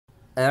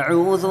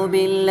أعوذ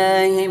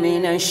بالله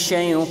من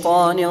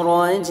الشيطان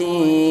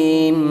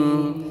الرجيم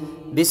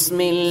بسم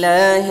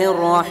الله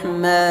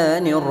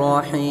الرحمن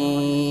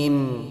الرحيم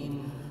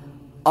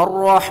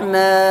الرحمن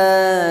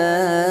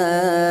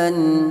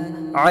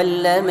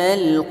علم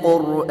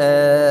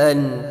القرآن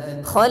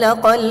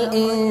خلق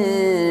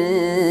الإنسان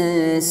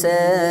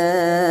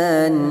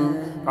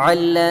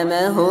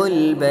علمه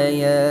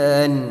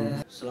البيان.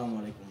 அஸ்ஸலாமு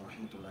அலைக்கும்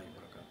வரஹ்மத்துல்லாஹி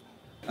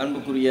வபரகாத்துஹு.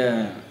 அன்புக்குரிய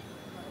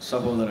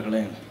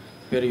சகோதரர்களே,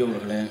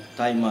 பெரியோர்களே,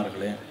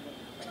 தாய்மார்களே,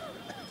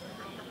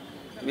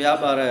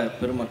 வியாபார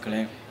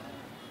பெருமக்களே,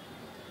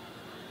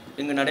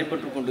 இங்கு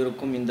நடைபெற்று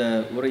கொண்டிருக்கும் இந்த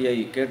உரையை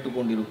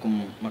கேட்டுக்கொண்டிருக்கும்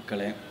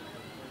மக்களே,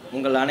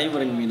 உங்கள்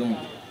அனைவரின் மீதும்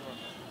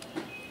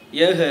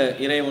ஏக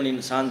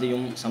இறைவனின்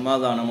சாந்தியும்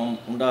சமாதானமும்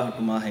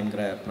உண்டாகட்டுமாக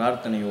என்கிற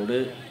பிரார்த்தனையோடு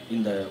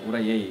இந்த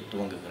உரையை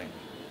துவங்குகிறேன்.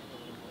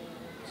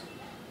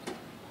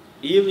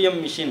 இவிஎம்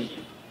மிஷின்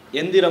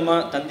எந்திரமா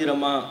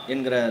தந்திரமா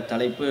என்கிற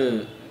தலைப்பு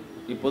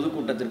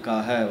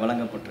இப்பொதுக்கூட்டத்திற்காக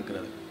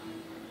வழங்கப்பட்டிருக்கிறது.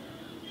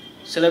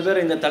 சில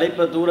பேர் இந்த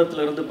தலைப்பை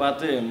தூரத்திலிருந்து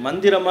பார்த்து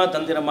மந்திரமா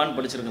தந்திரமான்னு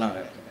படிச்சிருக்கிறாங்க.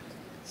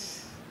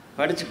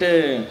 படிச்சுட்டு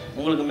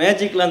உங்களுக்கு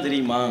மேஜிக்லாம்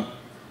தெரியுமா,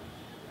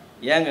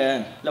 ஏங்க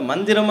இல்லை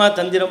மந்திரமா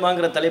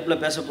தந்திரமாங்கிற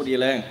தலைப்பில் பேச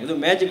புரியல, இது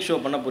மேஜிக் ஷோ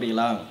பண்ண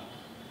புரியலா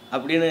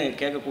அப்படின்னு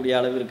கேட்கக்கூடிய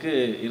அளவிற்கு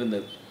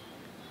இருந்தது.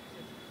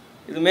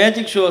 இது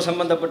மேஜிக் ஷோ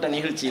சம்பந்தப்பட்ட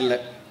நிகழ்ச்சி இல்லை.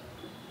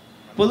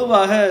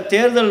 பொதுவாக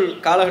தேர்தல்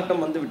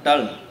காலகட்டம்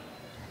வந்துவிட்டால்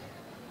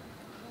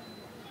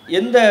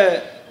எந்த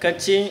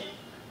கட்சி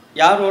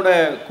யாரோட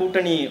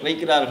கூட்டணி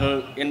வைக்கிறார்கள்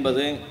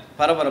என்பது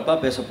பரபரப்பாக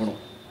பேசப்படும்.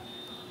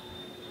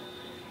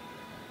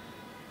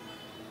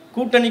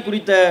 கூட்டணி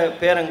குறித்த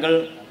பேரங்கள்,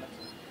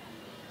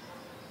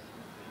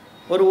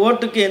 ஒரு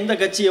ஓட்டுக்கு எந்த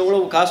கட்சி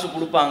எவ்வளவு காசு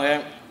கொடுப்பாங்க,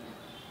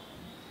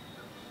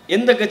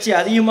 எந்த கட்சி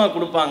அதிகமாக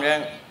கொடுப்பாங்க,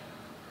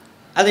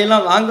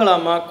 அதையெல்லாம்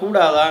வாங்கலாமா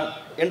கூடாதா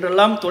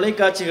என்றெல்லாம்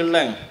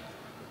தொலைக்காட்சிகளில்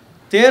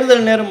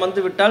தேர்தல் நேரம்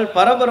வந்துவிட்டால்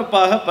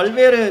பரபரப்பாக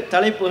பல்வேறு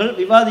தலைப்புகள்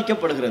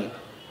விவாதிக்கப்படுகிறது.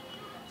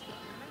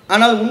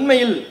 ஆனால்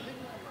உண்மையில்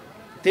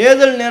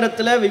தேர்தல்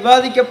நேரத்தில்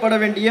விவாதிக்கப்பட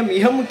வேண்டிய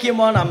மிக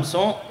முக்கியமான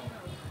அம்சம்,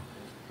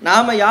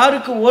 நாம்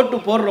யாருக்கு ஓட்டு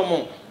போடுறோமோ,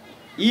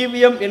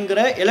 இவிஎம் என்கிற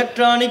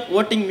எலக்ட்ரானிக்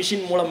ஓட்டிங்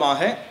மிஷின் மூலமாக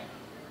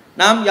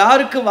நாம்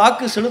யாருக்கு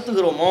வாக்கு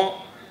செலுத்துகிறோமோ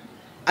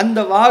அந்த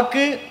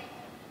வாக்கு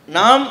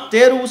நாம்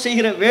தேர்வு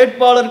செய்கிற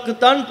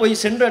வேட்பாளருக்குத்தான்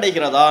போய்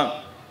சென்றடைகிறதா,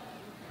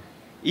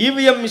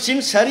 இவிஎம்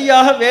மிஷின்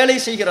சரியாக வேலை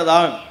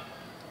செய்கிறதா,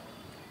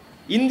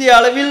 இந்திய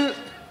அளவில்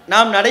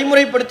நாம்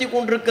நடைமுறைப்படுத்தி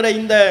கொண்டிருக்கிற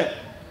இந்த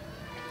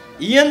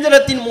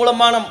இயந்திரத்தின்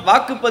மூலமான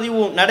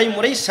வாக்குப்பதிவு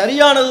நடைமுறை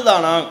சரியானது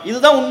தானா,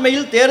 இதுதான்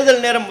உண்மையில்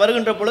தேர்தல் நேரம்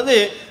வருகின்ற பொழுது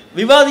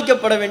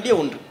விவாதிக்கப்பட வேண்டிய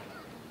ஒன்று.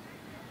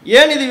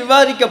 ஏன் இது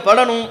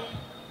விவாதிக்கப்படணும்,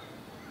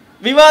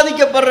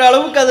 விவாதிக்கப்படுற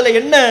அளவுக்கு அதில்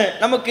என்ன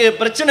நமக்கு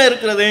பிரச்சனை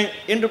இருக்கிறது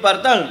என்று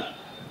பார்த்தால்,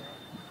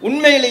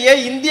 உண்மையிலேயே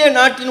இந்திய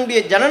நாட்டினுடைய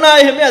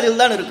ஜனநாயகமே அதில்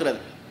தான் இருக்கிறது.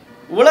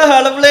 உலக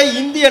அளவில்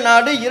இந்திய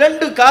நாடு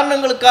இரண்டு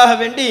காரணங்களுக்காக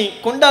வேண்டி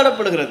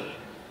கொண்டாடப்படுகிறது.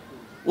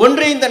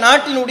 ஒன்று, இந்த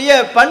நாட்டினுடைய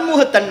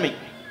பன்முகத்தன்மை.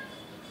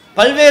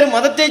 பல்வேறு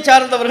மதத்தை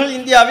சார்ந்தவர்கள்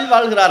இந்தியாவில்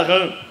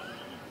வாழ்கிறார்கள்,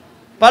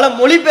 பல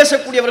மொழி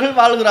பேசக்கூடியவர்கள்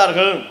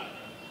வாழ்கிறார்கள்,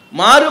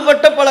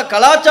 மாறுபட்ட பல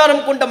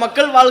கலாச்சாரம் கொண்ட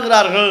மக்கள்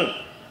வாழ்கிறார்கள்.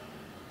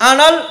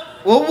 ஆனால்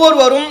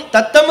ஒவ்வொருவரும்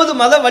தத்தமது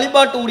மத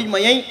வழிபாட்டு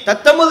உரிமையை,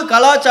 தத்தமது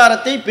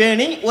கலாச்சாரத்தை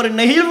பேணி ஒரு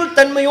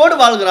நெகிழ்வுத்தன்மையோடு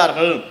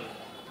வாழ்கிறார்கள்.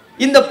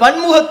 இந்த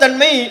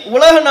பன்முகத்தன்மை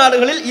உலக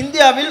நாடுகளில்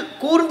இந்தியாவில்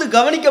கூர்ந்து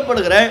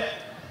கவனிக்கப்படுகிற,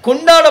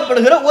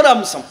 கொண்டாடப்படுகிற ஒரு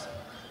அம்சம்.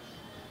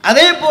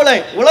 அதே போல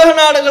உலக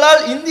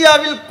நாடுகளால்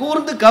இந்தியாவில்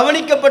கூர்ந்து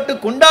கவனிக்கப்பட்டு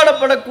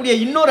கொண்டாடப்படக்கூடிய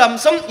இன்னொரு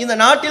அம்சம் இந்த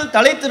நாட்டில்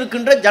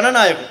தலைத்திருக்கின்ற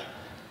ஜனநாயகம்.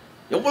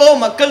 எவ்வளவு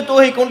மக்கள்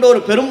தொகை கொண்ட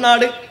ஒரு பெரும்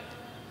நாடு,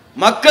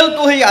 மக்கள்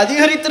தொகை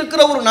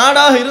அதிகரித்திருக்கிற ஒரு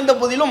நாடாக இருந்த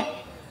போதிலும்,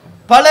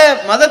 பல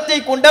மதத்தை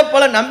கொண்ட,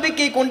 பல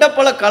நம்பிக்கை கொண்ட,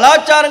 பல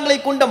கலாச்சாரங்களை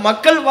கொண்ட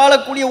மக்கள்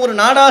வாழக்கூடிய ஒரு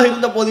நாடாக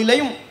இருந்த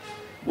போதிலையும்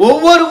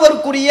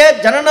ஒவ்வொருவருக்குரிய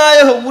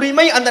ஜனநாயக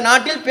உரிமை அந்த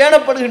நாட்டில்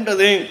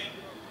பேணப்படுகின்றது.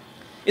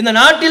 இந்த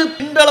நாட்டில்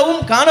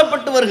இன்றளவும்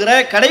காணப்பட்டு வருகிற,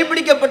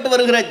 கடைபிடிக்கப்பட்டு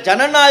வருகிற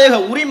ஜனநாயக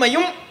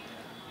உரிமையும்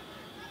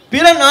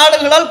பிற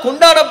நாடுகளால்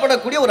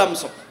கொண்டாடப்படக்கூடிய ஒரு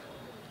அம்சம்.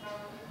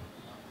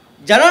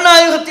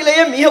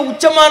 ஜனநாயகத்திலேயே மிக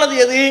உச்சமானது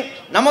எது,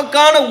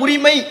 நமக்கான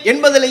உரிமை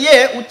என்பதிலேயே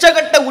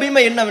உச்சகட்ட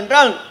உரிமை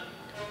என்னவென்றால்,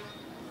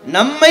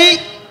 நம்மை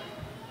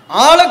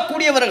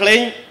ஆளக்கூடியவர்களை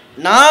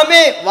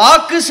நாமே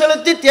வாக்கு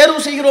செலுத்தி தேர்வு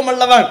செய்கிறோம்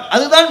அல்லவா,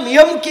 அதுதான் மிக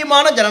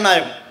முக்கியமான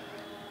ஜனநாயகம்.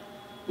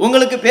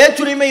 உங்களுக்கு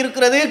பேச்சுரிமை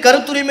இருக்கிறது,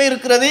 கருத்துரிமை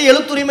இருக்கிறது,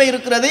 எழுத்துரிமை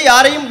இருக்கிறது,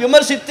 யாரையும்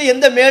விமர்சித்து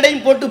எந்த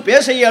மேடையும் போட்டு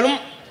பேச இயலும்.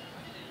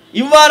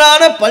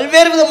 இவ்வாறான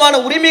பல்வேறு விதமான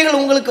உரிமைகள்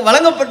உங்களுக்கு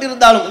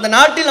வழங்கப்பட்டிருந்தாலும், இந்த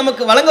நாட்டில்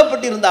நமக்கு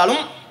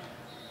வழங்கப்பட்டிருந்தாலும்,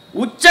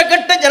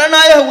 உச்சகட்ட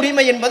ஜனநாயக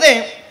உரிமை என்பதே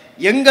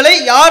எங்களை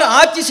யார்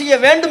ஆட்சி செய்ய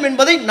வேண்டும்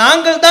என்பதை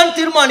நாங்கள் தான்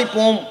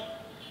தீர்மானிப்போம்,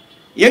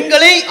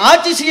 எங்களை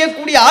ஆட்சி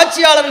செய்யக்கூடிய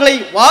ஆட்சியாளர்களை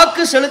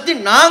வாக்கு செலுத்தி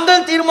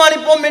நாங்கள்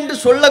தீர்மானிப்போம் என்று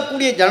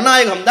சொல்லக்கூடிய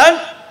ஜனநாயகம் தான்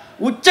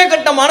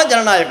உச்சகட்டமான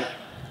ஜனநாயகம்.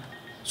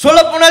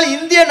 சொல்லப்போனால்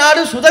இந்திய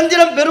நாடு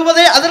சுதந்திரம்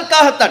பெறுவதே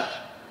அதற்காகத்தான்.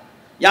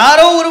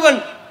 யாரோ ஒருவன்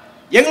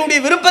எங்களுடைய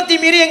விருப்பத்தை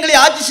மீறி எங்களை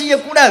ஆட்சி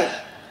செய்யக்கூடாது,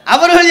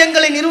 அவர்கள்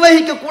எங்களை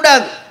நிர்வகிக்க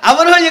கூடாது,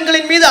 அவர்கள்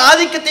எங்களின் மீது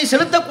ஆதிக்கத்தை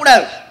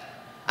செலுத்தக்கூடாது.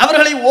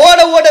 அவர்களை ஓட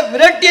ஓட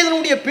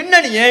விரட்டியதனுடைய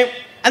பின்னணியே,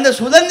 அந்த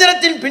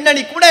சுதந்திரத்தின்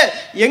பின்னணி கூட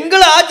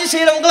எங்களை ஆட்சி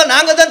செய்யறவங்களை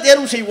நாங்க தான்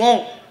தேர்வு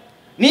செய்வோம்,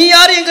 நீ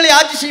யார் எங்களை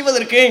ஆட்சி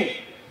செய்வதற்கு,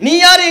 நீ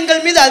யார்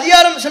எங்கள் மீது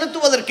அதிகாரம்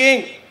செலுத்துவதற்கு.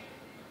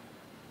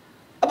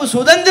 அப்ப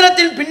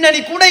சுதந்திரத்தின் பின்னணி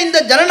கூட இந்த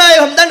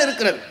ஜனநாயகம் தான்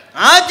இருக்கிறது.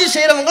 ஆட்சி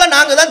செய்யறவங்களை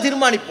நாங்க தான்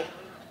தீர்மானிப்போம்.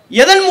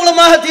 எதன்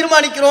மூலமாக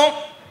தீர்மானிக்கிறோம்?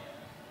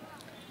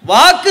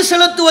 வாக்கு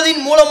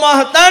செலுத்துவதின்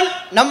மூலமாகத்தான்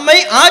நம்மை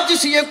ஆட்சி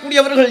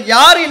செய்யக்கூடியவர்கள்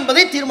யார்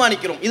என்பதை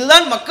தீர்மானிக்கிறோம்.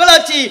 இதுதான்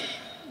மக்களாட்சி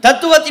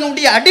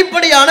தத்துவத்தினுடைய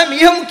அடிப்படையான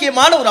மிக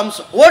முக்கியமான ஒரு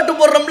அம்சம். ஓட்டு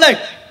போடுறோம்ல,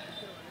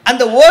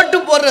 அந்த ஓட்டு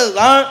போடுறது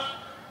தான்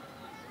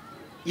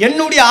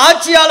என்னுடைய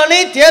ஆட்சியாளனை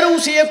தேர்வு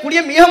செய்யக்கூடிய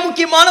மிக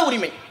முக்கியமான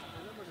உரிமை.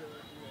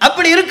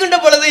 அப்படி இருக்கின்ற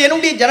பொழுது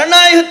என்னுடைய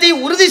ஜனநாயகத்தை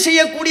உறுதி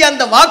செய்யக்கூடிய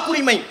அந்த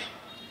வாக்குரிமை,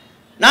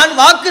 நான்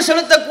வாக்கு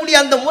செலுத்தக்கூடிய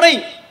அந்த முறை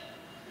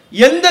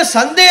எந்த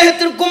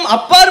சந்தேகத்திற்கும்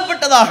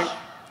அப்பாற்பட்டதாக,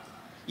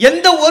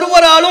 எந்த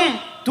ஒருவராலும்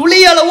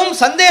துளியளவும்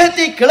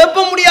சந்தேகத்தை கிளப்ப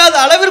முடியாத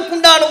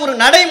அளவிற்குண்டான ஒரு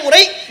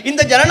நடைமுறை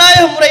இந்த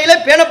ஜனநாயக முறையில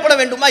பேணப்பட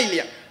வேண்டுமா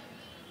இல்லையா?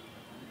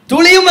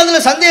 துளியும்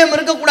அதுல சந்தேகம்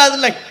இருக்கக்கூடாது.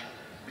 இல்லை,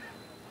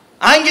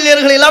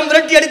 ஆங்கிலேயர்கள் எல்லாம்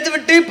விரட்டி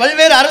அடித்துவிட்டு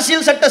பல்வேறு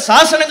அரசியல் சட்ட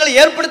சாசனங்களை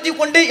ஏற்படுத்தி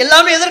கொண்டு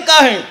எல்லாமே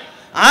எதற்காக?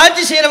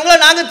 ஆட்சி செய்யறவங்களை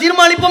நாங்கள்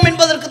தீர்மானிப்போம்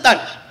என்பதற்குத்தான்.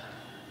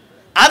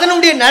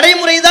 அதனுடைய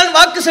நடைமுறை தான்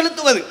வாக்கு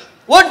செலுத்துவது,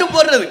 ஓட்டு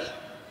போடுறது.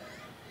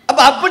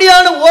 அப்ப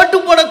அப்படியான ஓட்டு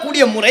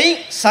போடக்கூடிய முறை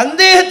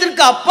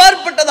சந்தேகத்திற்கு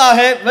அப்பாற்பட்டதாக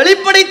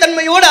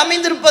வெளிப்படைத்தன்மையோடு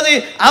அமைந்திருப்பது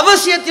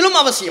அவசியத்திலும்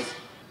அவசியம்.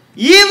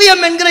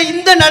 இவிஎம் என்கிற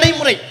இந்த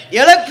நடைமுறை,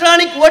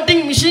 எலக்ட்ரானிக்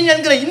ஓட்டிங் மிஷின்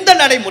என்கிற இந்த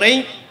நடைமுறை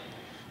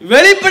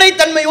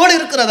வெளிப்படைத்தன்மையோடு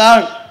இருக்கிறதா,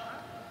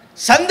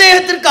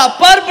 சந்தேகத்திற்கு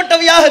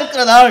அப்பாற்பட்டவையாக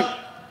இருக்கிறதா,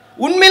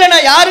 உண்மையில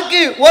நான் யாருக்கு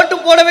ஓட்டு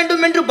போட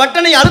வேண்டும் என்று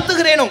பட்டனை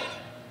அழுத்துகிறேனோ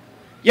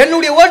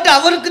என்னுடைய ஓட்டு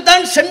அவருக்கு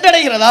தான்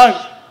சென்றடைகிறதா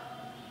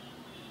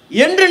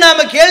என்று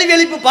நாம கேள்வி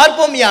எழுப்பி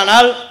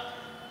பார்ப்போமையானால்,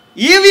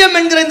 இவிஎம்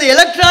என்கிற இந்த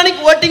எலக்ட்ரானிக்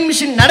ஓட்டிங்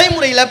மிஷின்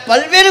நடைமுறையில்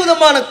பல்வேறு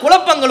விதமான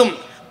குழப்பங்களும்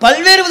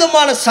பல்வேறு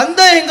விதமான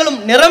சந்தேகங்களும்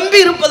நிரம்பி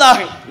இருப்பதாக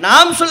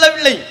நாம்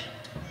சொல்லவில்லை.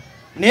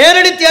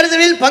 நேரடி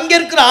தேர்தலில்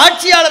பங்கேற்கிற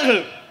ஆட்சியாளர்கள்,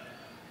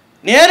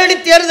 நேரடி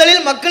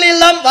தேர்தலில் மக்களை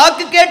எல்லாம்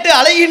வாக்கு கேட்டு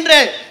அலைகின்ற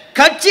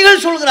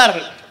கட்சிகள்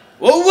சொல்கிறார்கள்.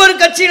 ஒவ்வொரு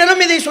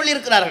கட்சியினரும் இதை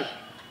சொல்லியிருக்கிறார்கள்.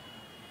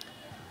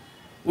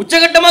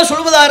 உச்சகட்டமாக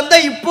சொல்வதாக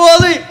இருந்தால்,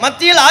 இப்போது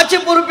மத்தியில் ஆட்சி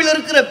பொறுப்பில்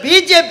இருக்கிற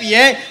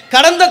பிஜேபியை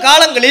கடந்த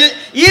காலங்களில்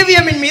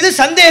இவிஎம்மின் மீது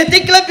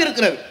சந்தேகத்தை கிளப்பி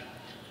இருக்கிறது,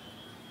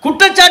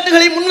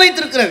 குற்றச்சாட்டுகளை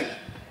முன்வைத்திருக்கிறது.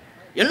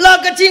 எல்லா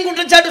கட்சியும்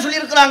குற்றச்சாட்டு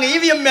சொல்லியிருக்கிறாங்க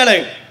இவிஎம் மேல.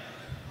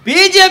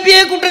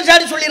 பிஜேபியே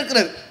குற்றச்சாட்டு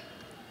சொல்லியிருக்கிறது.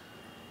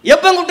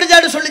 எப்ப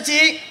குற்றச்சாட்டு சொல்லிச்சு?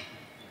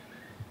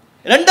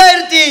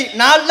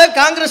 2004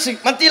 காங்கிரஸ்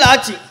மத்தியில்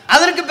ஆட்சி.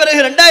 அதற்கு பிறகு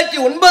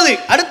 2009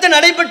 அடுத்த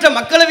நடைபெற்ற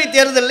மக்களவை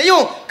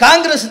தேர்தலையும்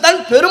காங்கிரஸ் தான்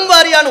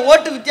பெரும்பாரியான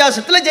ஓட்டு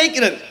வித்தியாசத்தில்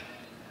ஜெயிக்கிறது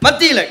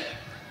மத்தியில்.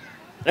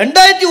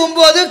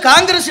 2009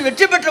 காங்கிரஸ்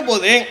வெற்றி பெற்ற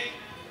போது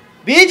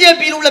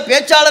பிஜேபியில் உள்ள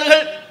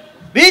பேச்சாளர்கள்,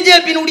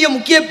 பிஜேபியினுடைய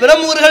முக்கிய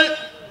பிரமுகர்கள்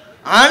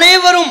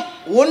அனைவரும்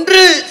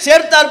ஒன்று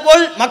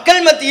சேர்த்தாற்போல்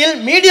மக்கள் மத்தியில்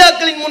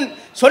மீடியாக்களின் முன்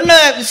சொன்ன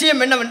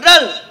விஷயம்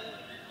என்னவென்றால்,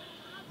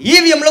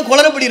 இவிஎம்ல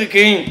குளறுபடி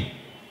இருக்கு,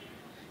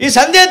 இது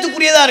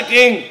சந்தேகத்துக்குரியதா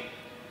இருக்கு,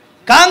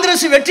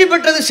 காங்கிரஸ் வெற்றி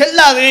பெற்றது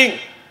செல்லாது,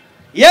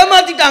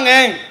 ஏமாத்திட்டாங்க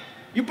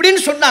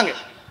இப்படின்னு சொன்னாங்க.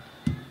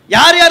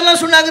 யார்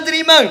யாரெல்லாம் சொன்னாங்க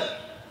தெரியுமா?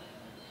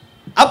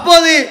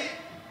 அப்போது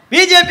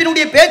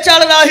பிஜேபியினுடைய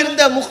பேச்சாளராக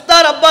இருந்த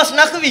முக்தார் அப்பாஸ்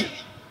நக்வி,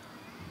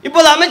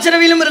 இப்போது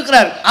அமைச்சரவையிலும்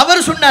இருக்கிறார்.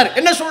 அவர் சொன்னார்,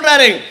 என்ன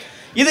சொல்றாரு?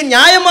 இது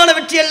நியாயமான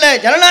வெற்றி அல்ல,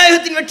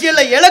 ஜனநாயகத்தின் வெற்றி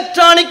அல்ல,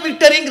 எலக்ட்ரானிக்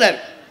விக்டரிங்கிறார்.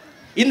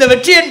 இந்த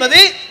வெற்றி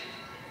என்பது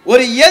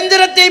ஒரு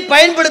இயந்திரத்தை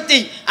பயன்படுத்தி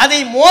அதை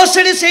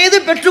மோசடி செய்து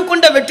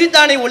பெற்றுக்கொண்ட வெற்றி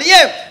தானே ஒழிய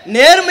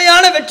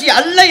நேர்மையான வெற்றி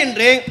அல்ல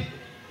என்று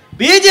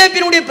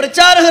பிஜேபியினுடைய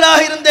பிரச்சாரகராக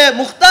இருந்த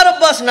முக்தார்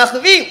அப்பாஸ்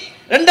நக்வி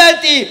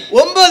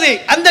 2009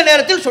 அந்த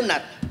நேரத்தில்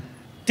சொன்னார்.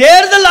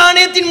 தேர்தல்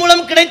ஆணையத்தின்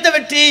மூலம் கிடைத்த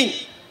வெற்றி,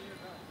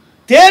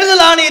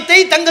 தேர்தல்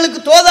ஆணையத்தை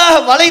தங்களுக்கு தோதாக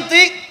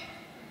வளைத்து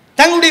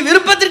தங்களுடைய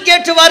விருப்பத்திற்கு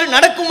ஏற்றவாறு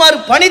நடக்குமாறு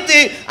பணித்து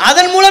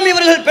அதன் மூலம்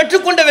இவர்கள்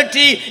பெற்றுக்கொண்ட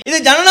வெற்றி, இது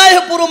ஜனநாயக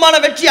பூர்வமான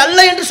வெற்றி அல்ல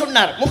என்று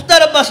சொன்னார்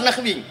முக்தார் அப்பாஸ்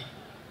நக்வி.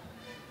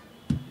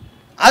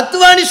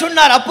 அத்வானி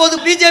சொன்னார், அப்போது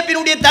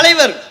பிஜேபியினுடைய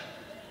தலைவர்,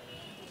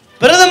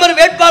 பிரதமர்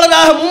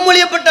வேட்பாளராக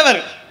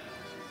முன்மொழியப்பட்டவர்.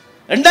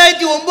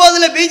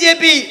 2009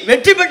 பிஜேபி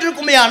வெற்றி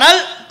பெற்றிருக்குமே ஆனால்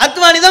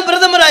அத்வானி தான்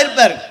பிரதமராக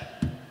இருப்பார்.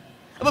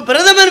 அப்ப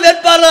பிரதமர்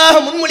வேட்பாளராக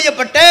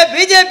முன்மொழியப்பட்ட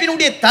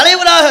பிஜேபியினுடைய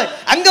தலைவராக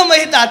அங்கம்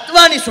வகித்த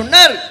அத்வானி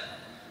சொன்னார்,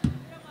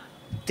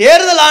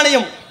 தேர்தல்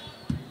ஆணையம்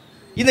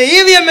இந்த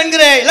இவிஎம்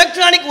என்கிற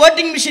எலக்ட்ரானிக்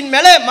ஓட்டிங் மிஷின்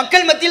மேல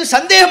மக்கள் மத்தியில்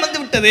சந்தேகம் வந்து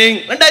விட்டது.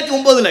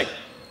 2009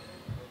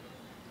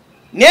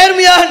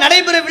 நேர்மையாக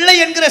நடைபெறவில்லை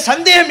என்கிற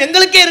சந்தேகம்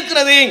எங்களுக்கே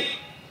இருக்கிறது.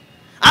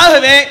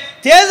 ஆகவே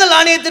தேர்தல்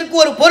ஆணையத்திற்கு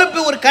ஒரு பொறுப்பு,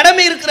 ஒரு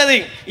கடமை இருக்கிறது.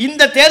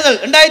 இந்த தேர்தல்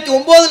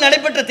 2009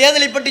 நடைபெற்ற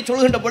தேர்தலை பற்றி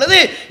சொல்கின்ற பொழுது,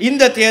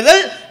 இந்த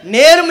தேர்தல்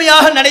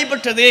நேர்மையாக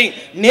நடைபெற்றது,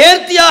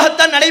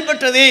 நேர்த்தியாகத்தான்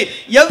நடைபெற்றது,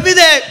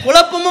 எவ்வித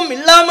குழப்பமும்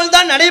இல்லாமல்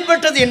தான்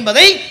நடைபெற்றது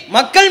என்பதை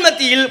மக்கள்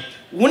மத்தியில்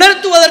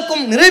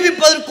உணர்த்துவதற்கும்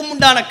நிரூபிப்பதற்கும்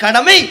உண்டான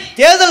கடமை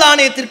தேர்தல்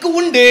ஆணையத்திற்கு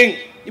உண்டு.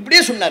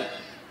 இப்படியே சொன்னார்.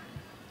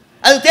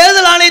 அது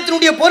தேர்தல்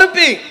ஆணையத்தினுடைய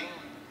பொறுப்பு.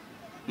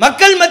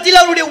 மக்கள் மத்தியில்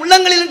அவருடைய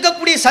உள்ளங்களில்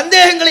இருக்கக்கூடிய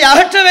சந்தேகங்களை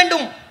அகற்ற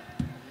வேண்டும்.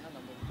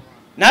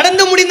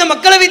 நடந்து முடிந்த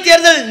மக்களவை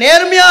தேர்தல்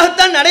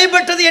நேர்மையாகத்தான்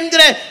நடைபெற்றது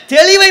என்கிற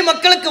தெளிவை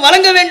மக்களுக்கு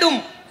வழங்க வேண்டும்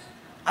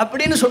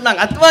அப்படின்னு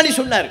சொன்னாங்க. அத்வானி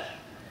சொன்னார்.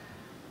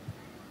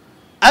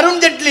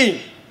 அருண் ஜெட்லி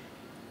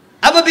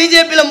அப்ப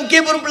பிஜேபியில் முக்கிய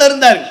பொறுப்பில்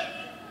இருந்தார்.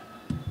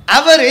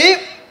 அவர்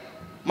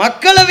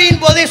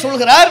மக்களவையின் போதே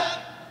சொல்கிறார்,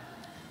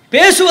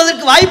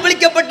 பேசுவதற்கு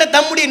வாய்ப்பளிக்கப்பட்ட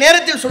தம்முடைய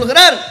நேரத்தில்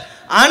சொல்கிறார்,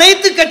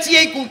 அனைத்து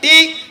கட்சியை கூட்டி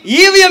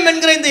இவிஎம்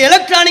என்கிற இந்த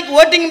எலக்ட்ரானிக்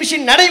ஓட்டிங்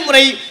மிஷின்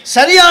நடைமுறை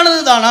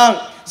சரியானது தானா,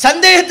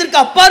 சந்தேகத்திற்கு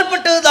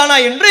அப்பாற்பட்டது தானா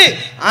என்று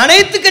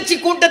அனைத்து கட்சி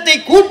கூட்டத்தை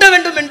கூட்ட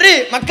வேண்டும் என்று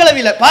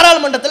மக்களவையில்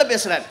பாராளுமன்றத்தில்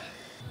பேசுறார்.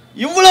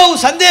 இவ்வளவு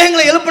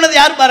சந்தேகங்களை எழுப்பினது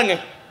யார் பாருங்க.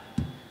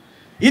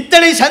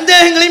 இத்தனை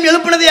சந்தேகங்களையும்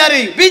எழுப்பினது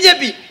யாரு?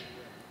 பிஜேபி.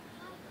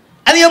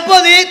 அது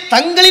எப்போது?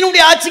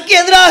 தங்களினுடைய ஆட்சிக்கு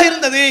எதிராக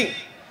இருந்தது,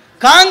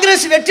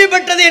 காங்கிரஸ் வெற்றி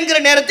பெற்றது என்கிற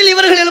நேரத்தில்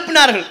இவர்கள்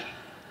எழுப்பினார்கள்.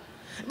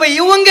 இப்ப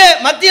இவங்க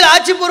மத்தியில்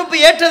ஆட்சி பொறுப்பு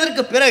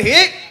ஏற்றதற்கு பிறகு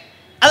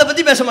அதை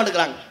பத்தி பேச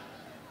மாட்டேங்கிறாங்க.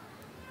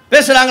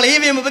 பேசுறாங்களா?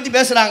 இவிஎம் பத்தி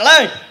பேசுறாங்களா?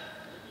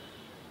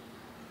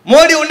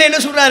 மோடி ஒண்ணு என்ன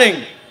சொல்றாரு,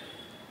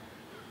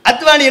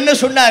 அத்வானி என்ன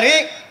சொன்னாரு,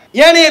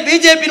 ஏனைய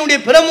பிஜேபியினுடைய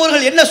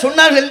பிரமுகர்கள் என்ன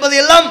சொன்னார்கள்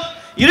என்பதையெல்லாம்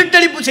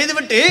இருட்டடிப்பு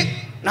செய்துவிட்டு,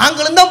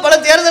 நாங்களும் தான் பல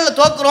தேர்தலில்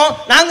தோக்குறோம்,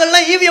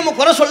 நாங்கள்லாம் இவிஎம்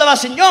குறை சொல்லவா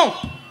செஞ்சோம்,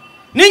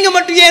 நீங்க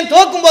மட்டும் ஏன்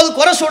தோக்கும் போது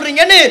குறை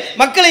சொல்றீங்கன்னு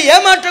மக்களை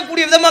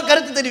ஏமாற்றக்கூடிய விதமாக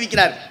கருத்து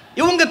தெரிவிக்கிறார்.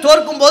 இவங்க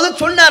தோற்கும் போது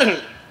சொன்னார்கள்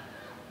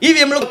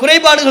இவிஎம்ல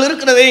குறைபாடுகள்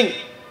இருக்கிறது.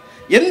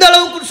 எந்த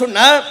அளவுக்கு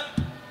சொன்னா,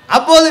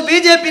 அப்போது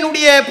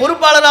பிஜேபியினுடைய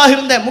பொறுப்பாளராக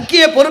இருந்த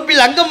முக்கிய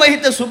பொறுப்பில் அங்கம்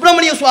வகித்த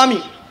சுப்பிரமணிய சுவாமி,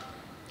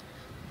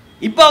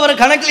 இப்ப அவரை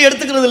கணக்கில்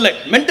எடுத்துக்கிறது இல்லை,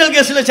 மென்டல்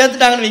கேஸ்ல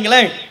சேர்த்துட்டாங்கன்னு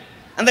வைங்களேன்.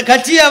 அந்த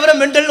கட்சியை அவரை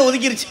மென்டல்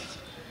ஒதுக்கிருச்சு.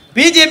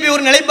 பிஜேபி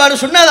ஒரு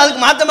நிலைப்பாடு சொன்னால்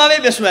அதுக்கு மாத்தமாவே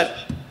பேசுவார்.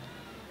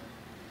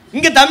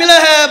 இங்க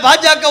தமிழக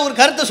பாஜக ஒரு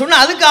கருத்தை சொன்னா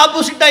அதுக்கு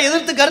ஆப்போசிட்டா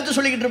எதிர்த்து கருத்து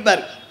சொல்லிக்கிட்டு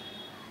இருப்பார்.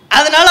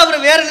 அதனால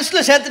அவர் வேற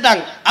லிஸ்ட்ல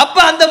சேர்த்துட்டாங்க. அப்ப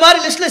அந்த மாதிரி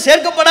லிஸ்ட்ல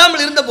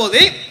சேர்க்கப்படாமல் இருந்த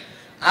போது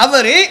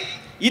அவர்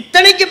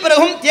இத்தனைக்கு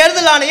பிறகும்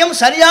தேர்தல் ஆணையம்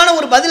சரியான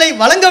ஒரு பதிலை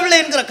வழங்கவில்லை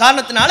என்கிற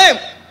காரணத்தினால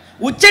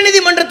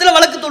உச்சநீதிமன்றத்தில்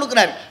வழக்கு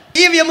தொடுக்கிறார்.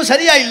 இவிஎம்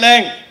சரியா இல்லை,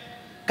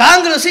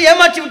 காங்கிரஸ்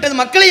ஏமாற்றி விட்டது,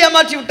 மக்களை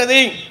ஏமாற்றி விட்டது,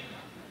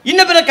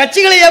 இன்ன பிற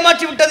கட்சிகளை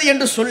ஏமாற்றி விட்டது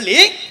என்று சொல்லி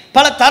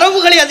பல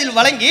தரவுகளை அதில்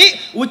வழங்கி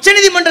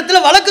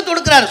உச்சநீதிமன்றத்தில் வழக்கு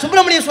தொடுக்கிறார்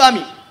சுப்பிரமணிய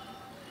சுவாமி.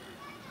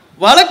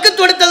 வழக்கு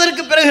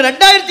தொடுத்ததற்கு பிறகு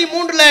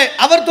 2003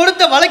 அவர்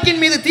தொடுத்த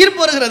வழக்கின் மீது தீர்ப்பு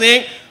வருகிறது.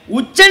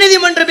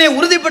 உச்சநீதிமன்றமே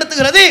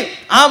உறுதிப்படுத்துகிறது,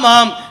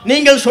 ஆமாம்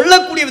நீங்கள்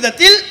சொல்லக்கூடிய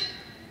விதத்தில்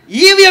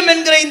இவிஎம்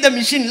என்கிற இந்த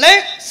மிஷின்ல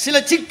சில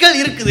சிக்கல்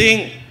இருக்குது,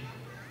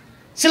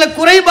 சில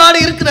குறைபாடு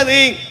இருக்கிறது,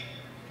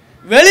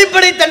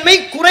 வெளிப்படைத்தன்மை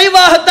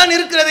குறைவாகத்தான்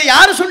இருக்கிறது.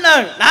 யார்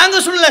சொன்னார்? நாங்க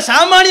சொல்லல,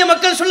 சாமானிய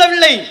மக்கள்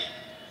சொல்லவில்லை,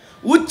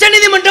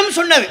 உச்சநீதிமன்றம்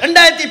சொன்னது.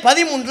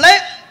 2013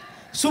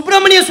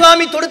 சுப்பிரமணிய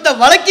சுவாமி தொடுத்த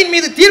வழக்கின்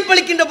மீது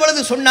தீர்ப்பளிக்கின்ற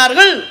பொழுது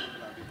சொன்னார்கள்,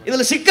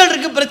 இதுல சிக்கல்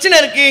இருக்கு, பிரச்சனை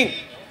இருக்கு,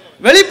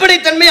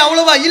 வெளிப்படைத்தன்மை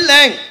அவ்வளவா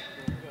இல்லை,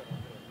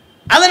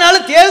 அதனால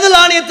தேர்தல்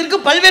ஆணையத்திற்கு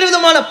பல்வேறு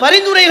விதமான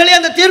பரிந்துரைகளை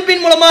அந்த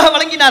தீர்ப்பின் மூலமாக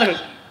வழங்கினார்கள்.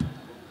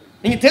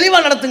 நீங்க தெளிவா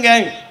நடத்துங்க,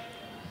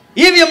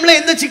 இவிஎம்ல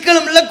எந்த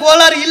சிக்கலும் இல்லை,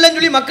 கோளாறு இல்லைன்னு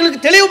சொல்லி மக்களுக்கு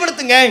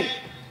தெளிவுபடுத்துங்க.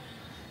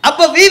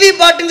 அப்ப விவி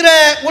பாட்டுங்கிற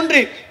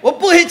ஒன்று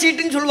ஒப்புகை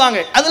சீட்டுன்னு சொல்லுவாங்க,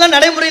 அதெல்லாம்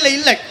நடைமுறையில்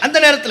இல்லை அந்த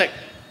நேரத்தில்.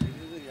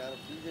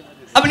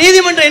 அப்ப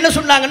நீதிமன்றம் என்ன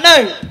சொன்னாங்கன்னா,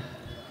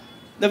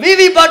 இந்த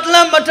விவி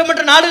பாட்டுலாம் மற்ற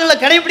மற்ற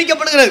நாடுகளில்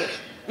கடைபிடிக்கப்படுகிறது.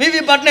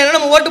 விவி பாட்டுனா என்ன,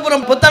 நம்ம ஓட்டு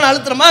போறோம் பொத்தான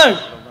அழுத்துறோமா,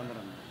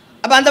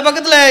 அப்ப அந்த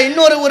பக்கத்தில்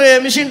இன்னொரு ஒரு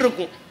மிஷின்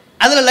இருக்கும்,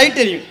 அதில்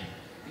லைட் எரியும்.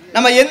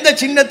 நம்ம எந்த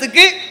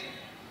சின்னத்துக்கு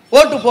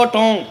ஓட்டு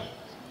போட்டோம்,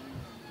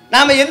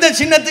 நாம எந்த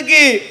சின்னத்துக்கு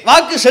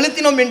வாக்கு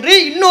செலுத்தினோம் என்று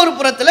இன்னொரு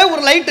புறத்தில்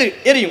ஒரு லைட்டு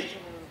எரியும்.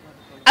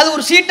 அது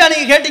ஒரு சீட்டா,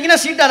 நீங்க கேட்டீங்கன்னா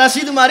சீட்டா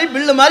ரசீது மாதிரி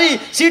பில்லு மாதிரி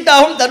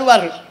சீட்டாகவும்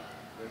தருவார்கள்.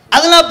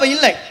 அதெல்லாம் இப்ப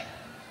இல்லை.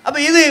 அப்ப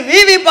இது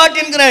விவி பாட்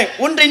என்கிற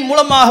ஒன்றின்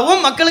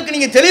மூலமாகவும் மக்களுக்கு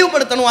நீங்க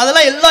தெளிவுபடுத்தணும்,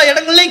 அதெல்லாம் எல்லா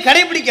இடங்களையும்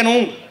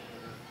கடைபிடிக்கணும்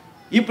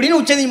இப்படின்னு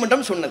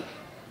உச்சநீதிமன்றம் சொன்னது.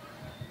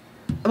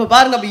 அப்ப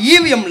பாருங்க, அப்ப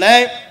இவிஎம்ல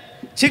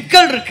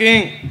சிக்கல் இருக்கு,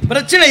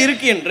 பிரச்சனை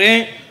இருக்கு என்று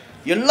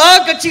எல்லா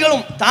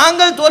கட்சிகளும்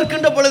தாங்கள்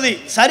தோற்கின்ற பொழுது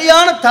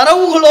சரியான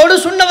தரவுகளோடு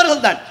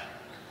சொன்னவர்கள் தான்.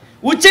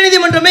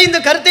 உச்சநீதிமன்றமே இந்த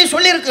கருத்தை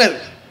சொல்லி இருக்கிறது.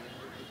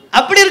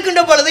 அப்படி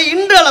இருக்கின்ற பொழுது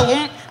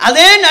இன்றளவும்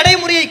அதே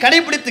நடைமுறையை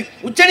கடைபிடித்து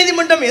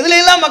உச்சநீதிமன்றம்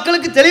எதிலெல்லாம்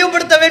மக்களுக்கு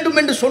தெளிவுபடுத்த வேண்டும்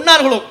என்று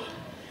சொன்னார்களோ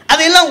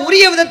அதையெல்லாம்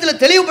உரிய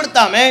விதத்தில்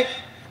தெளிவுபடுத்தாம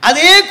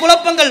அதே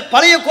குழப்பங்கள்,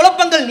 பழைய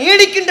குழப்பங்கள்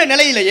நீடிக்கின்ற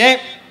நிலையிலேயே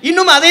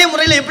இன்னும் அதே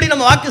முறையில் எப்படி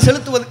நம்ம வாக்கு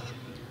செலுத்துவது?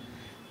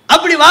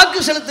 அப்படி வாக்கு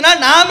செலுத்தினா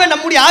நாம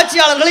நம்முடைய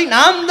ஆட்சியாளர்களை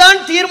நாம் தான்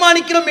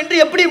தீர்மானிக்கிறோம் என்று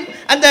எப்படி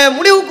அந்த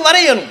முடிவுக்கு வர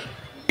இயலும்?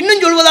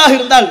 இன்னும் சொல்வதாக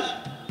இருந்தால்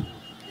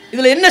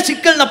இதுல என்ன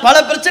சிக்கல்னா, பல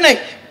பிரச்சனை.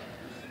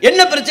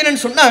 என்ன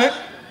பிரச்சனைன்னு சொன்னா,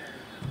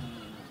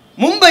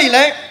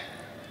 மும்பையில்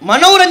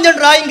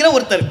மனோரஞ்சன் ராய்ங்கிற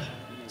ஒருத்தர்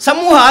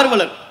சமூக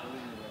ஆர்வலர்,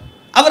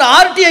 அவர்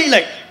ஆர்டிஐல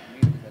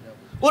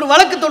ஒரு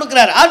வழக்கு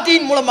தொடுக்கிறார்.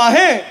 ஆர்டிஐயின் மூலமாக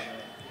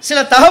சில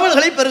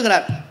தகவல்களை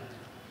பெறுகிறார்.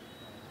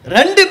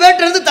 2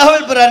 பேர்ட்டிருந்து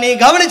தகவல் பெறார். நீங்க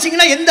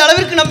கவனிச்சீங்கன்னா எந்த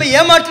அளவிற்கு நம்ம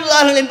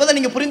ஏமாற்றுகிறார்கள் என்பதை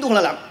நீங்க புரிந்து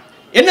கொள்ளலாம்.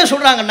 என்ன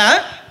சொல்றாங்கன்னா,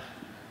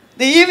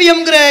 இந்த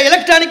இவிஎம்ங்கிற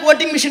எலக்ட்ரானிக்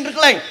ஓட்டிங் மிஷின்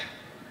இருக்குல்ல,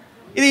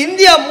 இது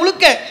இந்தியா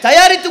முழுக்க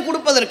தயாரித்து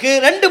கொடுப்பதற்கு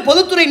 2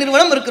 பொதுத்துறை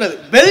நிறுவனம் இருக்கிறது.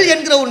 பெல்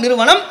என்கிற ஒரு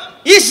நிறுவனம்,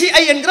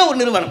 இசிஐ என்கிற ஒரு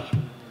நிறுவனம்,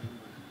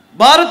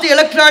 பாரத்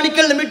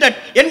எலக்ட்ரானிக்கல் லிமிடெட்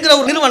என்கிற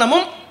ஒரு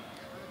நிறுவனமும்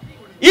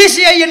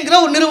ECI என்கிற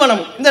ஒரு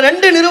நிறுவனம். இந்த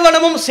ரெண்டு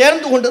நிறுவனமும்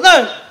சேர்ந்து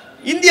கொண்டுதான்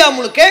இந்தியா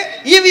முழுக்க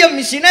இவிஎம்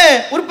மிஷினை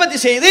உற்பத்தி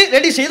செய்து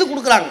ரெடி செய்து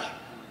கொடுக்குறாங்க.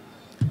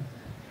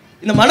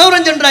 இந்த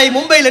மனோரஞ்சன் ராய்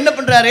மும்பையில் என்ன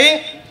பண்றாரு,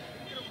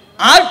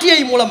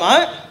 RTI மூலமா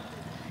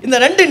இந்த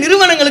ரெண்டு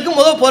நிறுவனங்களுக்கு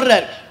முதல்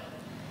போடுறாரு.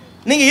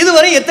 நீங்க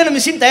இதுவரை எத்தனை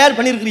மிஷின் தயார்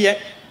பண்ணியிருக்கிறீங்க,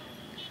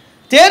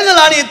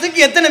 தேர்தல் ஆணையத்துக்கு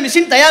எத்தனை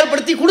மிஷின்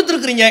தயார்படுத்தி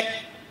கொடுத்துருக்கிறீங்க,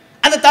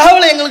 அந்த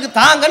தகவலை எங்களுக்கு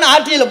தாங்கன்னு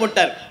RTIல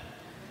போட்டார்.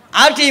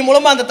 RTI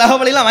மூலமா அந்த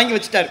தகவலை எல்லாம் வாங்கி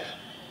வச்சுட்டார்.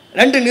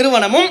 ரெண்டு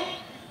நிறுவனமும்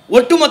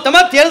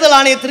ஒட்டுமொத்தமாக தேர்தல்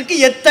ஆணையத்திற்கு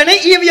எத்தனை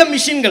இவிஎம்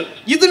மிஷின்கள்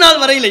இது நாள்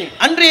வரையிலையும்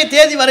அன்றைய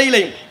தேதி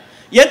வரையிலையும்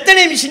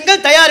எத்தனை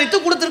மிஷின்கள் தயாரித்து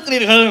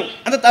கொடுத்திருக்கிறீர்கள்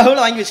அந்த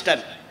தகவலை வாங்கி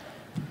வச்சுட்டார்.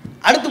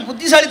 அடுத்து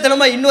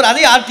புத்திசாலித்தனமா இன்னொரு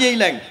அதே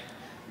RTIல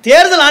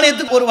தேர்தல்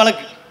ஆணையத்துக்கு ஒரு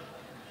வழக்கு,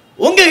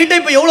 உங்ககிட்ட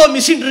இப்ப எவ்வளவு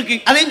மிஷின் இருக்கு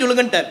அதையும்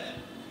சொல்லுங்கன்ட்டார்.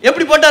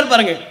 எப்படி போட்டார்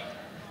பாருங்க,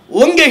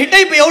 உங்ககிட்ட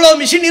இப்ப எவ்வளவு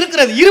மிஷின்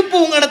இருக்கிறது, இருப்பு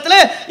உங்க இடத்துல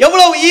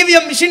எவ்வளவு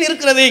இவிஎம் மிஷின்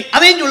இருக்கிறது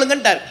அதையும்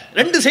சொல்லுங்கன்ட்டார்.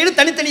 ரெண்டு சைடு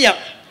தனித்தனியா.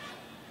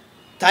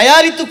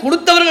 தயாரித்து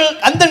கொடுத்தவர்கள்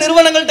அந்த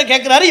நிறுவனங்கள்ட்ட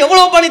கேட்கிறாரு,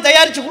 எவ்வளவு பணி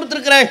தயாரிச்சு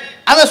கொடுத்துருக்கிற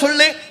அதை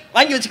சொல்லு,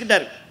 வாங்கி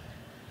வச்சுக்கிட்டாரு.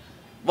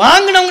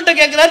 வாங்கினவங்கிட்ட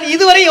கேட்கிறாரு,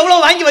 இதுவரை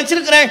எவ்வளவு வாங்கி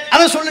வச்சிருக்கிறேன்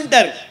அதை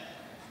சொல்லுட்டாரு.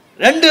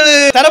 ரெண்டு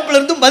தரப்புல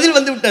இருந்தும் பதில்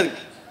வந்து விட்டது.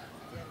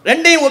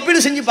 ரெண்டையும்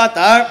ஒப்பீடு செஞ்சு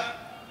பார்த்தா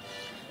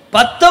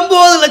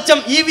 19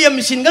 லட்சம் இவிஎம்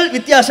மிஷின்கள்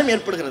வித்தியாசம்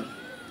ஏற்படுகிறது.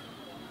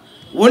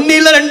 ஒன்னு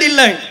இல்ல ரெண்டு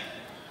இல்ல,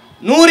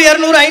 100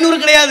 200 500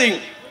 கிடையாது,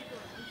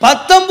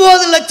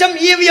 19 லட்சம்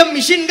இவிஎம்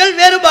மிஷின்கள்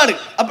வேறுபாடு.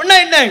 அப்படின்னா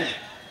என்ன,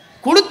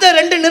 கொடுத்த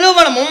ரெண்டு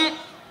நிறுவனமும்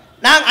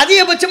நான்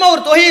அதிகபட்சமா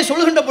ஒரு தொகையை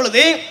சொல்லுகின்ற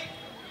பொழுது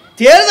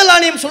தேர்தல்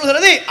ஆணையம்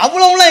சொல்கிறது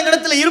அவ்வளவுலாம்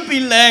எங்களிடத்துல இருப்பு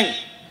இல்லை,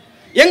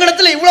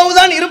 எங்களிடத்துல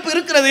இவ்வளவுதான் இருப்பு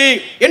இருக்கிறது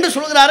என்று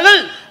சொல்கிறார்கள்.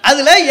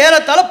 அதுல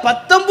ஏறத்தாழ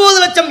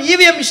 19 லட்சம்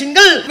இவிஎம்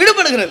மிஷின்கள்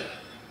விடுபடுகிறது.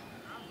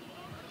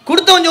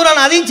 கொடுத்தவன்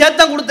சொல்றான் அதையும்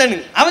சேர்த்தான் கொடுத்தேன்னு,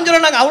 அவன்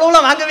சொல்றான் நாங்கள்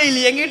அவ்வளவுலாம் வாங்கவே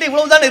இல்லை, எங்ககிட்ட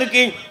இவ்வளவுதான்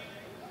இருக்கு.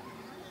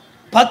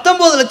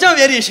 19 லட்சம்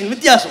வேரியேஷன்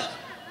வித்தியாசம்.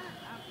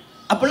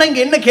 அப்படின்னா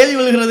இங்க என்ன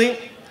கேள்வி எழுகிறது,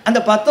 அந்த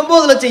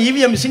 19 லட்சம்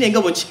இவிஎம் மிஷின்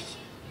எங்க போச்சு?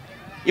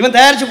 இவன்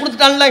தயாரிச்சு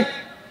கொடுத்துட்டான்ல,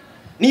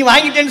 நீ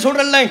வாங்கிட்டேன்னு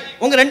சொல்றல்ல,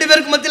 உங்க ரெண்டு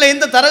பேருக்கு மத்தியில்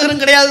எந்த தரகரும்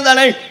கிடையாது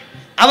தானே.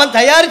 அவன்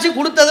தயாரிச்சு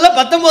கொடுத்ததுல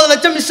 19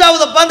 லட்சம் மிஸ்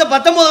ஆகுதப்பா, அந்த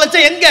 19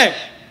 லட்சம் எங்க?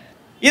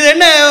 இது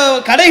என்ன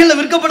கடைகளில்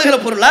விற்கப்படுகிற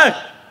பொருளா,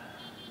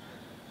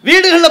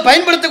 வீடுகளில்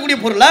பயன்படுத்தக்கூடிய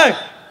பொருளா,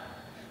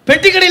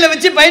 பெட்டி கடையில்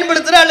வச்சு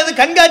பயன்படுத்துற அல்லது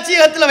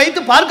கண்காட்சியகத்தில் வைத்து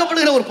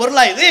பார்க்கப்படுகிற ஒரு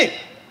பொருளா இது?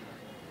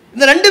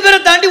 இந்த ரெண்டு பேரை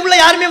தாண்டி உள்ள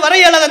யாருமே வர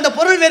இயலாது. அந்த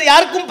பொருள் வேறு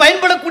யாருக்கும்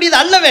பயன்படக்கூடியது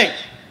அல்லவே.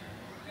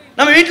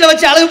 நம்ம வீட்டில்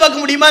வச்சு அழகு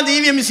பார்க்க முடியுமா அந்த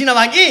இவிஎம் மிஷினை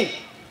வாங்கி?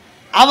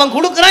 அவன்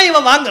கொடுக்குறான்,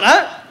 இவன்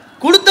வாங்குறான்.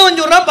 கொடுத்தவன்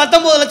சொல்றான்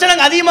 19 லட்சம்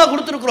நாங்கள் அதிகமாக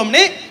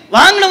கொடுத்துருக்குறோம்னு,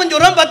 வாங்கினவன்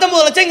சொல்றான்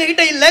 19 லட்சம்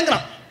எங்ககிட்ட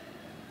இல்லைங்கிறான்.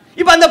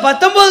 இப்போ அந்த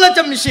 19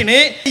 லட்சம் மிஷின்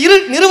இரு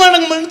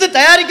நிறுவனங்களிலிருந்து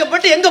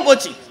தயாரிக்கப்பட்டு எங்க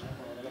போச்சு,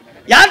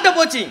 யார்கிட்ட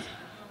போச்சு?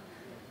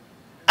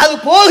 அது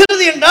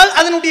போகிறது என்றால்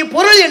அதனுடைய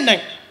பொருள் என்ன?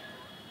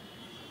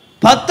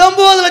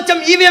 19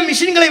 லட்சம் இவிஎம்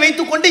மிஷின்களை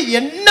வைத்துக் கொண்டு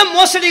என்ன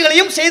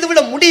மோசடிகளையும்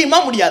செய்துவிட முடியுமா,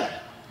 முடியாது?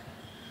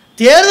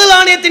 தேர்தல்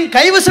ஆணையத்தின்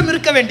கைவசம்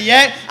இருக்க வேண்டிய,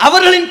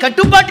 அவர்களின்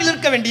கட்டுப்பாட்டில்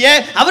இருக்க வேண்டிய,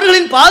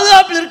 அவர்களின்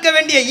பாதுகாப்பில் இருக்க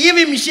வேண்டிய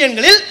இவிஎம்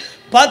மிஷின்களில்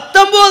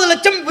 19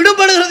 லட்சம்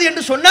விடுபடுகிறது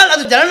என்று சொன்னால்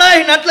அது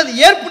ஜனநாயக நாட்டில் அது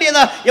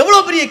ஏற்புடையதா?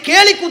 எவ்வளவு பெரிய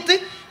கேலி கூத்து!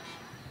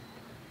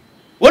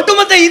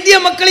 ஒட்டுமொத்த இந்திய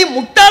மக்களை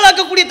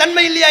முட்டாளாக்கக்கூடிய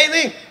தன்மை இல்லையா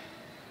இது?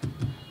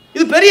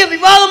 இது பெரிய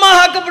விவாதமாக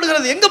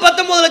ஆக்கப்படுகிறது. எங்க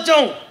 19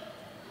 லட்சம்?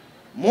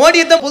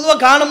 மோடியை தான் பொதுவாக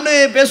காணும்னு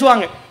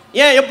பேசுவாங்க.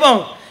 ஏன் எப்போ?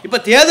 இப்ப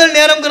தேர்தல்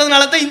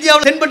நேரம்ங்கிறதுனால தான்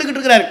இந்தியாவில் தென்பட்டுக்கிட்டு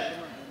இருக்கிறாரு,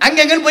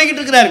 அங்கங்கன்னு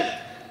போய்கிட்டு இருக்கிறாரு.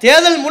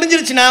 தேர்தல்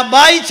முடிஞ்சிருச்சுன்னா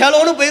பாய்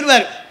சலோன்னு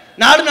போயிடுவார்,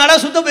 நாடு நாடா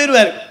சுத்த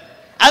போயிடுவார்.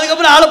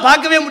 அதுக்கப்புறம் ஆளை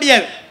பார்க்கவே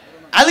முடியாது.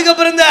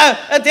 அதுக்கப்புறம் இந்த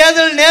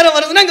தேர்தல் நேரம்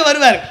வருதுன்னா இங்கே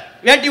வருவார்,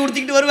 வேட்டி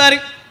உடுத்திக்கிட்டு வருவார்,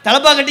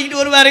 தலப்பா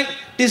கட்டிக்கிட்டு வருவார்,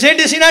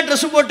 டிசைனா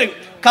ட்ரெஸ் போட்டு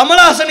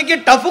கமலஹாசனுக்கு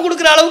டஃப்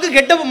கொடுக்குற அளவுக்கு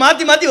கெட்டப்ப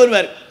மாற்றி மாற்றி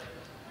வருவார்.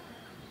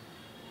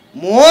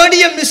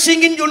 மோடியை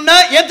மிஸ்ஸிங்னு சொன்னா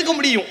ஏற்றுக்க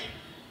முடியும்,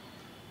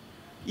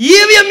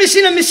 இவிஎம்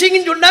மிஷினை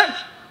மிஸ்ஸிங்னு சொன்னா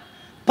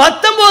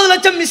 19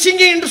 லட்சம்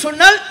மிஸ்ஸிங் என்று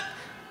சொன்னால்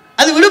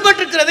அது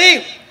விடுபட்டிருக்கிறது,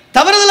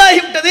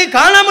 தவறுதலாகிவிட்டது,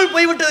 காணாமல்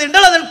போய்விட்டது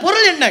என்றால் அதன்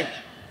பொருள் என்ன?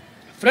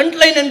 ஃப்ரண்ட்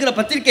லைன் என்கிற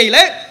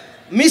பத்திரிகையில்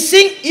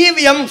மிஸ்ஸிங்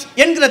இவிஎம்ஸ்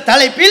என்கிற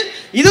தலைப்பில்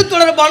இது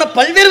தொடர்பான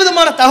பல்வேறு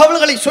விதமான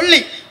தகவல்களை சொல்லி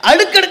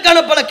அடுக்கடுக்கான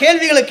பல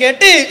கேள்விகளை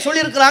கேட்டு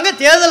சொல்லியிருக்கிறாங்க.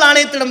 தேர்தல்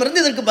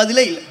ஆணையத்திடமிருந்து இதற்கு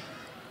பதிலே இல்லை.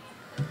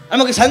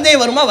 நமக்கு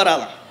சந்தேகம் வருமா,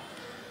 வராதான்?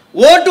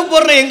 ஓட்டு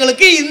போடுற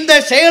எங்களுக்கு இந்த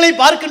செயலை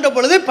பார்க்கின்ற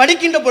பொழுது,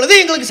 படிக்கின்ற பொழுது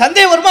எங்களுக்கு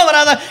சந்தேகம் வருமா,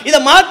 வராதா? இதை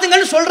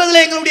மாத்துங்கன்னு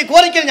சொல்றதுல எங்களுடைய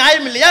கோரிக்கை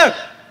நியாயம் இல்லையா?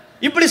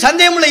 இப்படி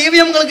சந்தேகம் உள்ள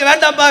இவிஎம்களுக்கு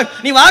வேண்டாம்பா,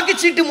 நீ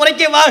வாக்குச்சீட்டு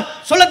முறைக்கே வா,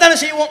 சொல்லத்தானே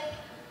செய்வோம்.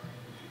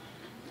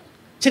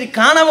 சரி,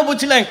 காணாம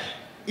போச்சுல,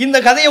 இந்த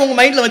கதையை உங்க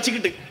மைண்ட்ல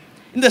வச்சுக்கிட்டு,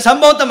 இந்த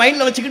சம்பவத்தை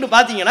மைண்ட்ல வச்சுக்கிட்டு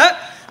பாத்தீங்கன்னா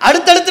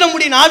அடுத்தடுத்து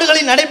நம்முடைய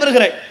நாடுகளில்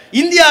நடைபெறுகிற,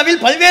 இந்தியாவில்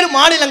பல்வேறு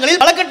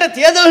மாநிலங்களில் பலகட்ட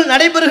தேர்தல்கள்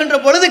நடைபெறுகின்ற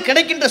பொழுது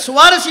கிடைக்கின்ற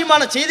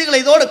சுவாரஸ்யமான செய்திகளை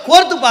இதோடு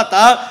கோர்த்து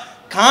பார்த்தா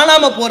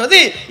காணாம போறது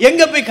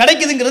எங்க போய்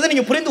கிடைக்குதுங்கிறத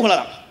நீங்க புரிந்து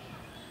கொள்ளலாம்.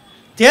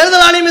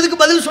 தேர்தல் ஆணையம் இதுக்கு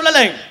பதில்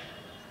சொல்லலை,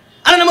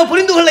 ஆனா நம்ம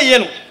புரிந்து கொள்ள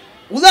இயலும்.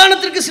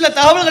 உதாரணத்திற்கு சில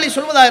தகவல்களை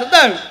சொல்வதாக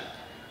இருந்தால்,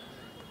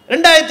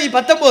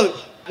 2019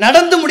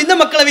 நடந்து முடிந்த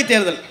மக்களவை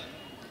தேர்தல்,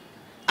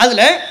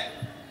 அதுல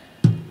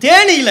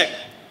தேனியில,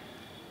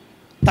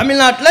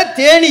 தமிழ்நாட்டில்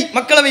தேனி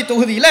மக்களவை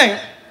தொகுதியில்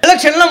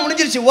எலெக்ஷன்லாம்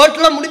முடிஞ்சிருச்சு,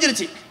 ஓட்டெல்லாம்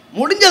முடிஞ்சிருச்சு.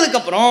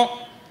 முடிஞ்சதுக்கப்புறம்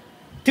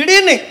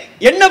திடீர்னு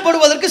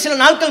எண்ணப்படுவதற்கு சில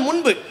நாட்கள்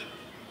முன்பு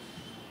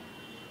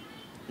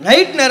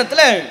நைட்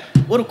நேரத்தில்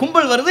ஒரு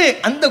கும்பல் வருது.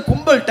 அந்த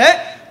கும்பல்கிட்ட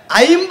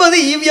 50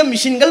 இவிஎம்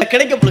மிஷின்கள்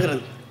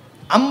கிடைக்கப்படுகிறது.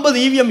 50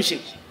 இவிஎம்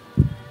மிஷின்.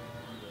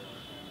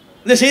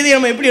 இந்த செய்தியை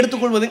நம்ம எப்படி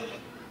எடுத்துக்கொள்வது?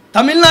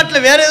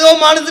 தமிழ்நாட்டில் வேற ஏதோ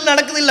மாநிலத்தில்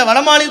நடக்குது இல்லை, வட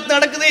மாநிலத்தில்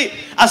நடக்குது,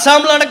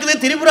 அஸ்ஸாமில் நடக்குது,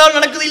 திரிபுராவில்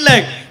நடக்குது இல்லை,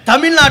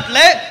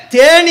 தமிழ்நாட்டில்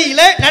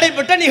தேனியில்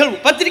நடைபெற்ற நிகழ்வு,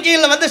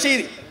 பத்திரிகைகளில் வந்த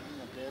செய்தி.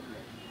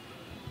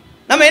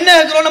 நம்ம என்ன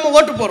இருக்கிறோம்? நம்ம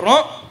ஓட்டு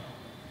போடுறோம்.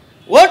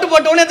 ஓட்டு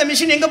போட்டவுடனே அந்த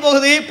மிஷின் எங்கே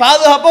போகுது?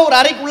 பாதுகாப்பாக ஒரு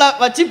அறைக்குள்ளே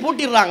வச்சு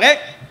பூட்டிடுறாங்க.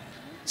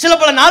 சில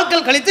பல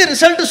நாட்கள் கழித்து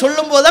ரிசல்ட்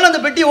சொல்லும் போது தான் அந்த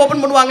பெட்டியை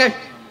ஓப்பன் பண்ணுவாங்க.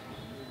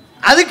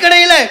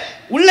 அதுக்கிடையில்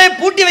உள்ளே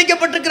பூட்டி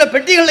வைக்கப்பட்டிருக்கிற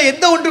பெட்டிகளில்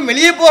எந்த ஒன்றும்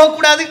வெளியே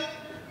போகக்கூடாது,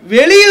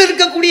 வெளியில்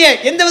இருக்கக்கூடிய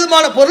எந்த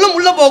விதமான பொருளும்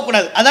உள்ளே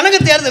போகக்கூடாது. அதானங்க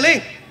தேர்தல்.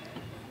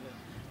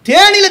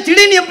 தேனியில்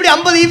திடீர்னு எப்படி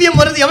 50 இவிஎம்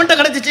வருது? எவன்கிட்ட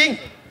கிடைச்சிச்சு?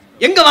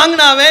 எங்கே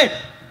வாங்கினாவே?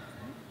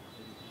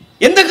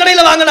 எந்த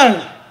கடையில் வாங்கினாங்க?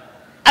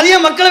 அதே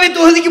மக்களவை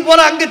தொகுதிக்கு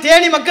போறான். அங்கே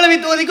தேனி மக்களவை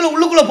தொகுதிக்குள்ள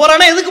உள்ளுக்குள்ள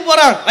போறானா? எதுக்கு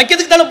போறான்?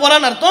 வைக்கிறதுக்கு தானே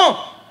போறான்னு அர்த்தம்.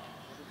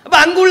 அப்போ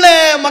அங்குள்ள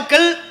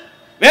மக்கள்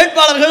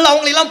வேட்பாளர்கள்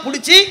அவங்களெல்லாம்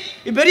பிடிச்சி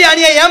பெரிய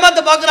அணியை ஏமாத்த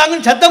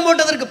பார்க்குறாங்கன்னு சத்தம்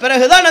போட்டதற்கு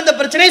பிறகுதான் அந்த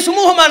பிரச்சனை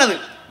சுமூகமானது.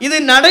 இது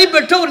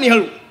நடைபெற்ற ஒரு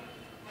நிகழ்வு.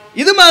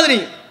 இது மாதிரி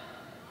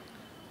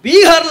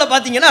பீகாரில்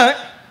பார்த்தீங்கன்னா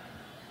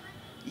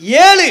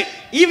 7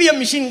 இவிஎம்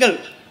மிஷின்கள்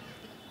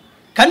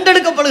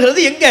கண்டெடுக்கப்படுகிறது.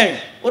 எங்க?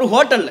 ஒரு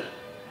ஹோட்டலில்.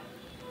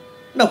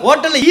 இந்த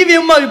ஹோட்டலில்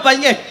இவிஎம்மா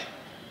விற்பாங்க,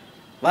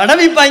 வடை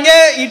விற்பாங்க,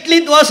 இட்லி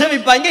தோசை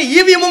விற்பாங்க,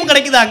 இவிஎம்மும்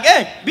கிடைக்குதாங்க.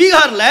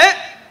 பீகாரில்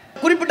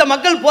குறிப்பிட்ட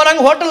மக்கள்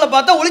போகிறாங்க, ஹோட்டலில்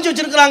பார்த்தா ஒளிச்சு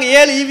வச்சிருக்கிறாங்க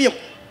 7 இவிஎம்.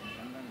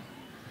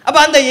 அப்போ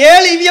அந்த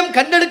 7 இவிஎம்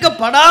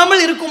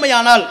கண்டெடுக்கப்படாமல்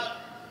இருக்குமையானால்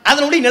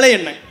அதனுடைய நிலை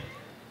என்ன?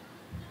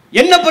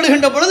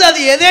 எண்ணப்படுகின்ற பொழுது அது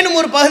ஏதேனும்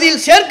ஒரு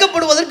பகுதியில்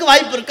சேர்க்கப்படுவதற்கு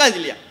வாய்ப்பு இருக்கா? இது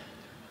இல்லையா?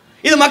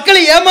 இது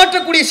மக்களை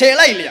ஏமாற்றக்கூடிய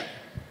செயலா இல்லையா?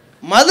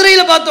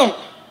 மதுரையில் பார்த்தோம்,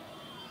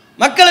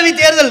 மக்களவை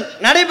தேர்தல்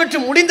நடைபெற்று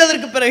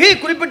முடிந்ததற்கு பிறகு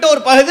குறிப்பிட்ட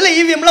ஒரு பகுதியில்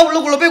இவிஎம்லாம்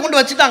உள்ளுக்குள்ள போய் கொண்டு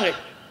வச்சுட்டாங்க.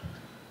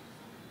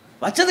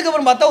 வச்சதுக்கு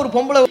அப்புறம் பார்த்தா ஒரு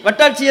பொம்பளை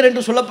வட்டாட்சியர்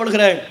என்று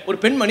சொல்லப்படுகிற ஒரு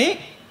பெண்மணி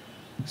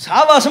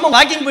சாவாசமாக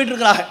வாக்கிங் போயிட்டு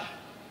இருக்கிறாங்க.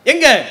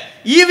 எங்க?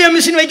 இவிஎம்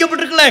மிஷின்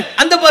வைக்கப்பட்டிருக்கல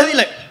அந்த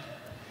பகுதியில்.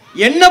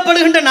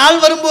 எண்ணப்படுகின்ற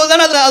நாள் வரும்போது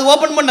தானே அது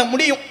ஓப்பன் பண்ண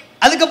முடியும்.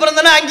 அதுக்கப்புறம்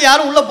தானே அங்கே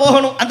யாரும் உள்ள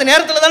போகணும், அந்த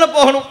நேரத்தில் தானே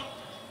போகணும்.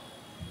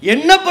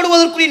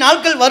 எண்ணப்படுவதற்குரிய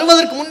நாட்கள்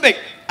வருவதற்கு முன்பே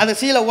அதை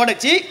சீலை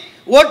உடைச்சி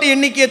ஓட்டு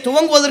எண்ணிக்கையை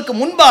துவங்குவதற்கு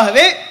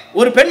முன்பாகவே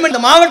ஒரு பெண்மணி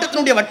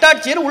மாவட்டத்தினுடைய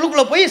வட்டாட்சியர்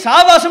உள்ளுக்குள்ள போய்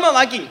சாவாசமாக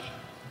வாக்கிங்.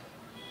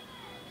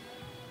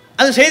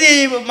 அது செய்தி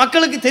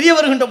மக்களுக்கு தெரிய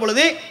வருகின்ற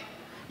பொழுது,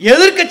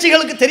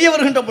 எதிர்கட்சிகளுக்கு தெரிய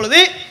வருகின்ற பொழுது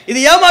இது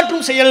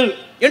ஏமாற்றும் செயல்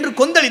என்று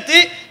கொந்தளித்து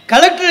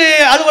கலெக்டர்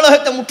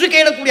அலுவலகத்தை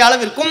முற்றுகையிடக்கூடிய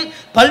அளவிற்கும்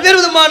பல்வேறு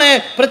விதமான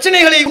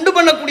பிரச்சனைகளை உண்டு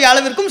பண்ணக்கூடிய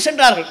அளவிற்கும்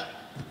சென்றார்கள்.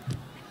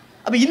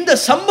 அப்ப இந்த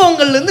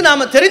சம்பவங்கள்லேருந்து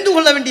நாம தெரிந்து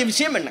கொள்ள வேண்டிய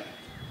விஷயம் என்ன?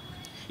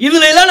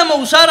 இதுல எல்லாம் நம்ம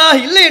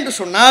உஷாராக இல்லை என்று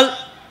சொன்னால்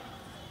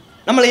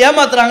நம்மளை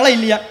ஏமாத்துறாங்களா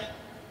இல்லையா?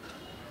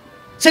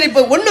 சரி,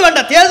 இப்போ ஒண்ணு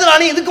வேண்டாம், தேர்தல்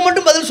ஆணையம் இதுக்கு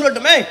மட்டும் பதில்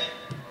சொல்லட்டுமே.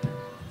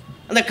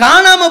 அந்த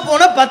காணாம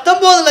போன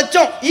 19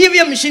 லட்சம்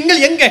இவிஎம்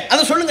மிஷின்கள் எங்க?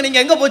 அதை சொல்லுங்க, நீங்க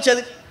எங்க போச்சு?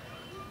 அது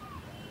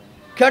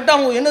கேட்டா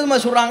அவங்க என்னதுமா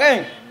சொல்றாங்க?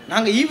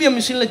 நாங்க இவிஎம்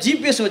மிஷின்ல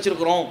ஜிபிஎஸ்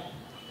வச்சிருக்கிறோம்.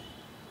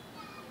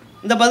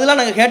 இந்த பதிலாக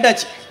நாங்கள்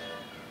கேட்டாச்சு.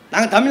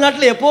 நாங்கள்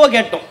தமிழ்நாட்டில் எப்போவோ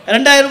கேட்டோம்.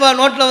 2000 ரூபாய்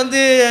நோட்டில்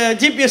வந்து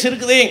ஜிபிஎஸ்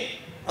இருக்குது,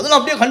 அதெல்லாம்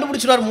அப்படியே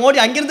கண்டுபிடிச்சிருவார் மோடி.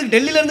 அங்கிருந்து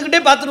டெல்லியில்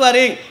இருந்துக்கிட்டே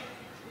பார்த்துருவாரு.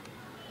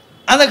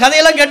 அந்த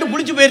கதையெல்லாம் கேட்டு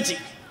பிடிச்சி போயிடுச்சு.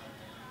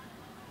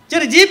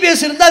 சரி,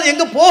 ஜிபிஎஸ் இருந்தால் அது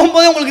எங்கே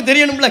போகும்போதே உங்களுக்கு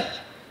தெரியணும்ல.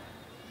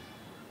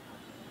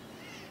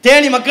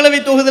 தேனி மக்களவை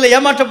தொகுதியில்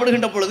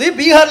ஏமாற்றப்படுகின்ற பொழுது,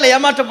 பீகாரில்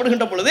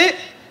ஏமாற்றப்படுகின்ற பொழுது,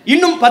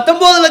 இன்னும்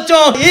 19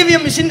 லட்சம்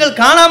இவிஎம் மிஷின்கள்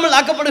காணாமல்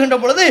ஆக்கப்படுகின்ற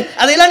பொழுது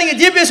அதையெல்லாம் நீங்கள்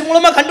ஜிபிஎஸ்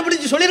மூலமாக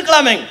கண்டுபிடிச்சு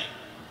சொல்லியிருக்கலாமே.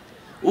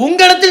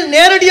 உங்களிடத்தில்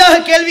நேரடியாக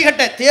கேள்வி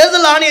கேட்ட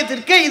தேர்தல்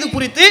ஆணையத்திற்கு இது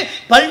குறித்து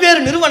பல்வேறு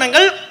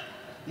நிறுவனங்கள்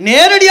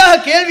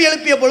நேரடியாக கேள்வி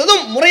எழுப்பிய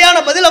பொழுதும் முறையான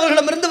பதில்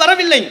அவர்களிடமிருந்து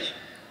வரவில்லை.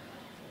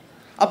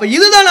 அப்ப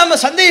இதுதான் நாம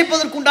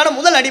சந்தேகிப்பதற்குண்டான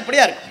முதல்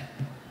அடிப்படையா இருக்கு.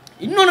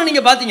 இன்னொன்று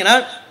நீங்க பாத்தீங்கன்னா,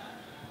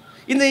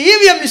 இந்த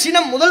இவிஎம்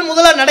மிஷினை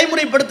முதலாக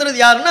நடைமுறைப்படுத்துறது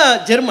யாருன்னா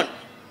ஜெர்மன்.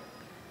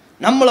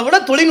 நம்மளை விட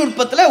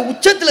தொழில்நுட்பத்தில்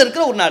உச்சத்தில்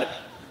இருக்கிற ஒரு நாடு.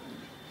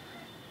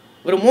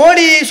 ஒரு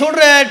மோடி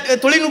சொல்ற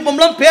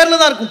தொழில்நுட்பம்லாம் பேர்ல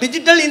தான் இருக்கும்.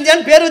 டிஜிட்டல்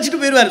இந்தியான்னு பேர்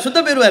வச்சுட்டு போயிடுவார்,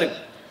 சுத்த போயிடுவார்.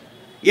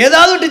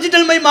 ஏதாவது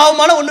டிஜிட்டல்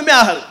மயமாவமான ஒன்றுமே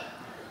ஆகாது.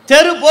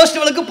 தெரு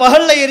போஸ்டுகளுக்கு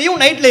பகலில் எரியும்,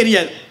 நைட்டில்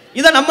எரியாது.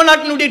 இதான் நம்ம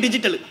நாட்டினுடைய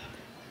டிஜிட்டல்.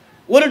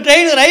 ஒரு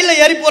ட்ரெயின் ரயிலில்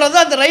ஏறி போகிறது,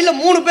 அந்த ரயிலில்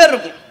 3 பேர்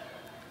இருக்கும்.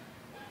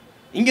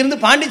 இங்கிருந்து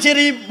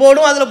பாண்டிச்சேரி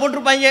போர்டும் அதில்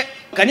போட்டிருப்பாங்க,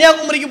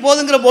 கன்னியாகுமரிக்கு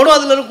போதுங்கிற போர்டும்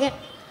அதில் இருக்கும்,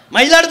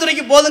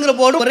 மயிலாடுதுறைக்கு போதுங்கிற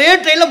போர்டும். ஒரே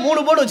ட்ரெயினில்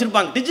 3 போர்டு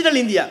வச்சுருப்பாங்க. Digital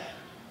India.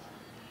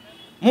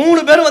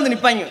 3 பேரும் வந்து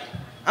நிற்பாங்க.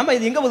 ஆமாம்,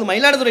 இது எங்கே போகுது?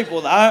 மயிலாடுதுறை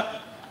போதா,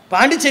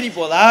 பாண்டிச்சேரி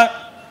போதா,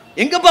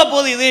 எங்கேப்பா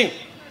போகுது?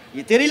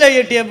 இது தெரியல,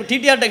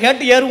 டிடிஆர்ட்ட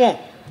கேட்டு ஏறுவோம்,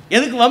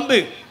 எதுக்கு வம்பு?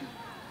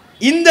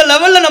 இந்த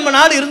லெவலில் நம்ம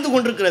நாடு இருந்து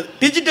கொண்டிருக்கிறது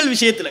டிஜிட்டல்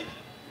விஷயத்தில்.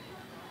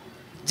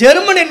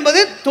 ஜெர்மன் என்பது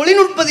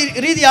தொழில்நுட்ப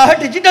ரீதியாக,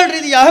 டிஜிட்டல்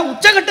ரீதியாக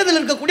உச்சகட்டத்தில்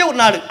இருக்கக்கூடிய ஒரு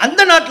நாடு.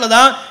 அந்த நாட்டில்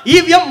தான்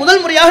இவிஎம்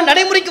முதல் முறையாக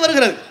நடைமுறைக்கு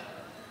வருகிறது.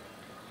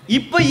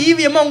 இப்போ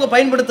இவிஎம் அவங்க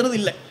பயன்படுத்துறது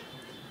இல்லை.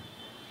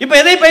 இப்போ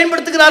எதை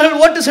பயன்படுத்துகிறார்கள்?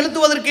 ஓட்டு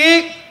செலுத்துவதற்கு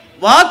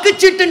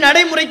வாக்குச்சீட்டு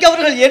நடைமுறைக்கு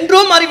அவர்கள் என்றோ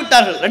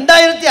மாறிவிட்டார்கள்.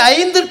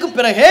 2005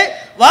 பிறகு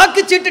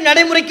வாக்குச்சீட்டு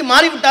நடைமுறைக்கு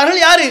மாறிவிட்டார்கள்.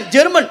 யாரு?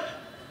 ஜெர்மன்.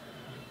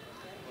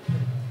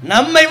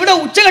 நம்மை விட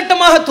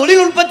உச்சகட்டமாக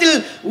தொழில்நுட்பத்தில்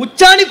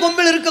உச்சாணி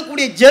கொம்பில்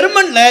இருக்கக்கூடிய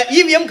ஜெர்மன்ல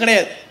இவிஎம்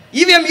கிடையாது.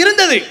 இவிஎம்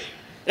இருந்தது,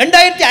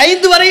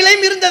 2005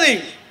 வரையிலும் இருந்தது.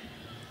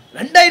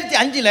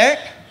 2005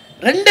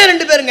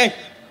 2 பேருங்க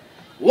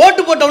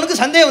ஓட்டு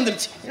போட்டவனுக்கு சந்தேகம்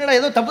வந்துருச்சு. என்னடா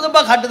ஏதோ தப்பு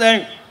தப்பா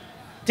காட்டுதேன்,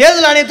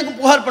 தேர்தல் ஆணையத்துக்கு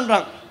புகார்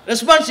பண்றான்,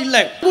 ரெஸ்பான்ஸ்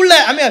இல்லை. உள்ள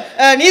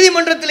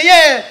நீதிமன்றத்திலேயே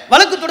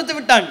வழக்கு தொடுத்து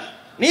விட்டான்.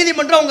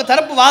 நீதிமன்றம் அவங்க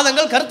தரப்பு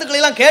வாதங்கள் கருத்துக்களை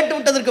எல்லாம் கேட்டு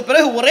விட்டதற்கு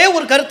பிறகு ஒரே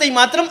ஒரு கருத்தை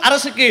மாத்திரம்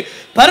அரசுக்கு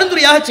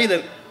பரிந்துரையாக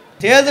செய்தது.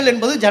 தேர்தல்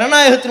என்பது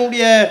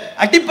ஜனநாயகத்தினுடைய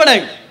அடிப்படை.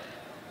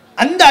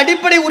 அந்த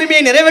அடிப்படை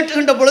உரிமையை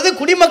நிறைவேற்றுகின்ற பொழுது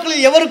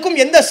குடிமக்களில் எவருக்கும்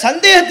எந்த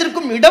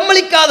சந்தேகத்திற்கும்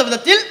இடமளிக்காத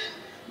விதத்தில்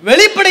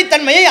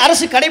வெளிப்படைத்தன்மையை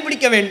அரசு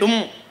கடைபிடிக்க வேண்டும்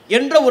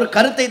என்ற ஒரு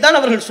கருத்தை தான்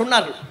அவர்கள்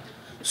சொன்னார்கள்.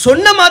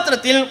 சொன்ன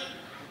மாத்திரத்தில்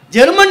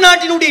ஜெர்மன்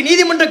நாட்டினுடைய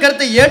நீதிமன்ற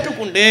கருத்தை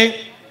ஏற்றுக்கொண்டு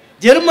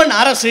ஜெர்மன்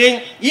அரசு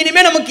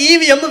இனிமே நமக்கு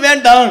இவிஎம்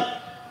வேண்டாம்,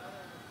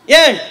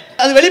 ஏன்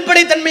அது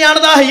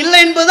வெளிப்படைத்தன்மையானதாக இல்லை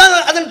என்பதுதான்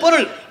அதன்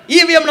பொருள்.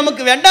 இவிஎம்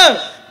நமக்கு வேண்டாம்,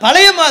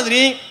 பழைய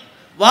மாதிரி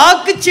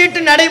வாக்குச்சீட்டு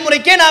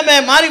நடைமுறைக்கே நாம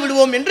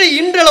மாறிவிடுவோம் என்று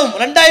இன்றளவும்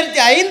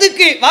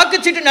 2005க்கு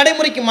வாக்குச்சீட்டு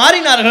நடைமுறைக்கு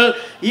மாறினார்கள்.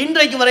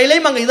 இன்றைக்கு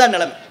வரையிலேயும் அங்கே இதான்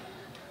நிலைமை.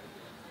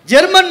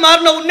 ஜெர்மன்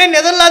மாறின உடனே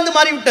நெதர்லாந்து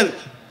மாறிவிட்டது.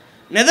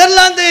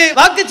 நெதர்லாந்து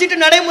வாக்குச்சீட்டு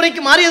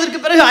நடைமுறைக்கு மாறியதற்கு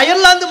பிறகு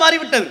அயர்லாந்து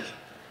மாறிவிட்டது.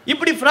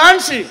 இப்படி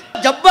பிரான்ஸ்,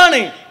 ஜப்பான்,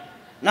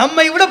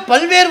 நம்மை விட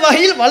பல்வேறு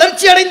வகையில்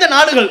வளர்ச்சி அடைந்த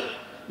நாடுகள்,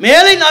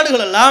 மேலை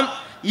நாடுகள் எல்லாம்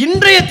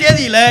இன்றைய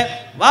தேதியில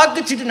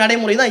வாக்குச்சீட்டு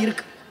நடைமுறை தான்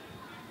இருக்கு.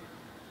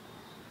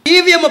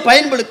 இவிஎம்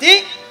பயன்படுத்தி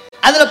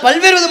அதுல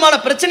பல்வேறு விதமான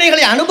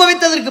பிரச்சனைகளை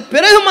அனுபவித்ததற்கு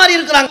பிறகு மாறி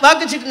இருக்கிறாங்க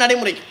வாக்குச்சீட்டு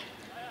நடைமுறைக்கு.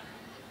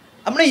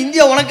 அப்படின்னா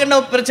இந்தியா உனக்கு என்ன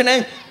பிரச்சனை?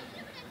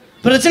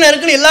 பிரச்சனை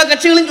இருக்குன்னு எல்லா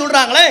கட்சிகளும்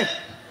சொல்றாங்களே,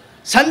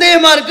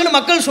 சந்தேகமா இருக்குன்னு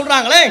மக்கள்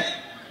சொல்றாங்களே.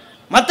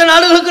 மற்ற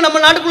நாடுகளுக்கு நம்ம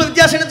நாட்டுக்குள்ள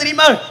வித்தியாசம் என்ன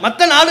தெரியுமா?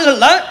 மற்ற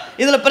நாடுகள்ல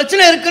இதுல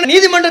பிரச்சனை இருக்குன்னு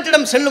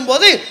நீதிமன்றத்திடம் செல்லும்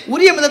போது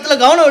உரிய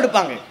விதத்தில் கவனம்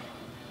எடுப்பாங்க,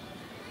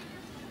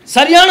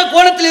 சரியான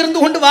கோணத்தில் இருந்து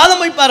கொண்டு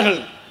வாதம் வைப்பார்கள்.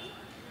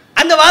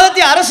 அந்த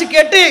வாதத்தை அரசு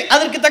கேட்டு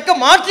அதற்கு தக்க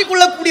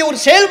மாற்றிக்கொள்ளக்கூடிய ஒரு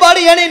செயல்பாடு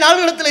ஏனைய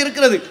நாடுகளிடத்தில்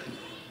இருக்கிறது.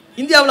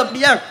 இந்தியாவில்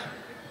அப்படியா?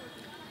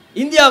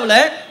 இந்தியாவில்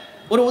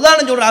ஒரு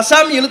உதாரணம் சொல்ற,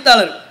 அசாமி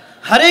எழுத்தாளர்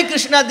ஹரே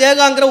கிருஷ்ணா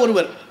தேகாங்கிற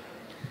ஒருவர்,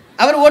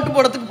 அவர் ஓட்டு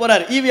போடுறதுக்கு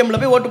போறாரு, இவிஎம்ல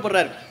போய் ஓட்டு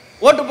போடுறாரு.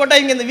 ஓட்டு போட்டால்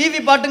இங்கே இந்த விவி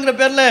பாட்டுங்கிற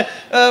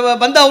பேரில்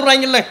பந்தா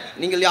விடுறாங்கல்ல,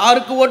 நீங்கள்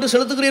யாருக்கு ஓட்டு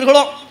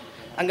செலுத்துகிறீர்களோ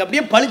அங்கே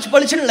அப்படியே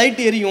பளிச்சுன்னு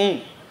லைட்டு எரியும்,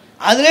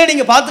 அதிலே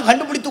நீங்கள் பார்த்து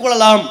கண்டுபிடித்துக்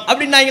கொள்ளலாம்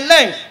அப்படின்னாங்கல்ல.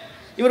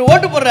 இவர்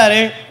ஓட்டு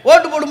போடுறாரு,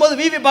 ஓட்டு போடும்போது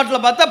விவி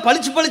பாட்டில் பார்த்தா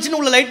பளிச்சுன்னு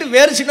உள்ள லைட்டு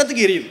வேறு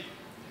சின்னத்துக்கு எரியுது.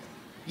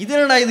 இது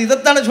என்னடா இது,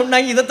 இதைத்தானே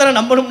சொன்னாங்க, இதைத்தானே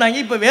நம்பணும்னாங்க,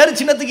 இப்போ வேறு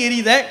சின்னத்துக்கு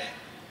எரியுதே,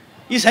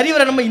 இது சரி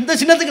வர, நம்ம இந்த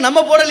சின்னத்துக்கு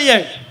நம்ம போடலையே.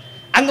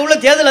 அங்கே உள்ள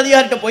தேர்தல்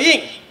அதிகாரிகிட்ட போய்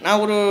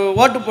நான் ஒரு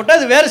ஓட்டு போட்டால்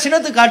அது வேறு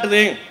சின்னத்துக்கு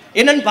காட்டுது,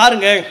 என்னன்னு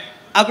பாருங்க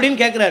அப்படின்னு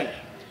கேட்குறாரு.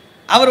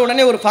 அவர்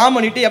உடனே ஒரு ஃபார்ம்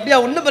பண்ணிட்டு, எப்படியா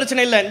ஒன்றும்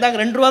பிரச்சனை இல்லை, இந்தாங்க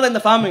 2 ரூபா தான்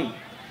இந்த ஃபார்மு,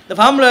 இந்த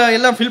ஃபார்மில்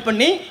எல்லாம் ஃபில்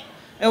பண்ணி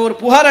ஒரு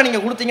புகாரை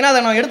நீங்கள் கொடுத்தீங்கன்னா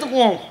அதை நான்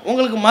எடுத்துக்குவோம்,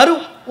 உங்களுக்கு மறு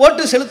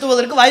ஓட்டு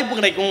செலுத்துவதற்கு வாய்ப்பு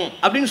கிடைக்கும்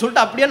அப்படின்னு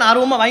சொல்லிட்டு அப்படியே நான்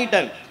ஆர்வமாக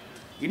வாங்கிட்டார்.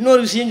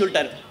 இன்னொரு விஷயம்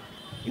சொல்லிட்டார்,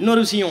 இன்னொரு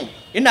விஷயம்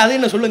என்ன, அது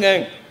என்ன சொல்லுங்க,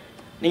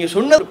 நீங்கள்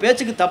சொன்ன ஒரு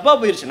பேச்சுக்கு தப்பாக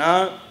போயிடுச்சுன்னா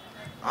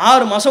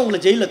 6 மாதம் உங்களை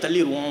ஜெயிலில்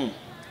தள்ளிடுவோம்.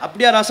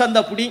 அப்படியா ராசா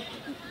இருந்தா புடி,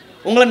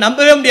 உங்களை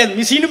நம்பவே முடியாது,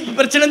 மிஷினு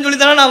பிரச்சனைன்னு சொல்லி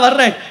தானே நான்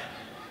வர்றேன்.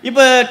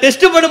 இப்போ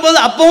டெஸ்ட் பண்ணும்போது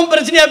அப்பவும்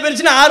பிரச்சனையாக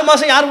போயிடுச்சுன்னா 6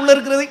 மாதம் யார் உள்ளே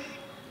இருக்கிறது?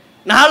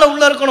 நாளை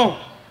உள்ளே இருக்கணும்,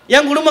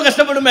 என் குடும்பம்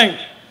கஷ்டப்படுமே.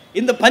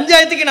 இந்த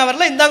பஞ்சாயத்துக்கு நான்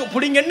வரல, இந்தாங்க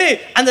பிடிங்கன்னு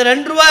அந்த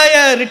 2 ரூபாயை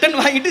ரிட்டர்ன்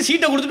வாங்கிட்டு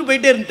சீட்டை கொடுத்துட்டு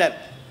போயிட்டே இருந்தார்.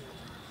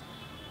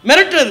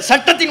 மிரட்டுறது,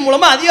 சட்டத்தின்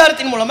மூலமா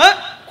அதிகாரத்தின் மூலமா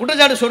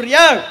குற்றச்சாட்டு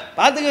சொல்றியா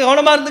பார்த்துக்க,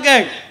 கவனமா இருந்துக்க,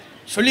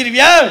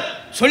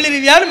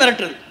 சொல்லிருவியான்னு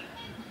மிரட்டுறது.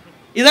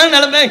 இதான்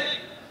நிலைமை.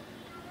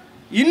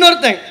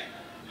 இன்னொருத்தன்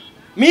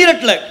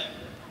மீரட்டில்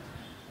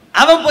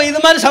அவன் போய் இது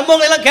மாதிரி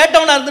சம்பவங்கள் எல்லாம்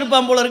கேட்டவனா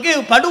இருந்திருப்பான் போல இருக்கு,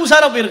 படு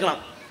உசாரா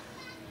போயிருக்கலாம்.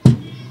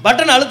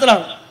 பட்டன்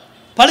அழுத்துறான்,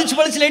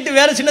 பளிச்சு லைட்டு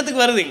வேற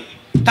சின்னத்துக்கு வருது,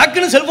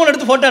 டக்குன்னு செல்போன்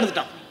எடுத்து போட்டோ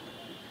எடுத்துட்டான்.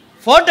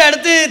 போட்டோ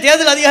எடுத்து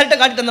தேர்தல் அதிகாரிகிட்ட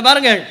காட்டிட்டு வந்த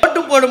பாருங்க,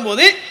 ஓட்டு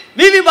போடும்போது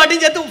விவி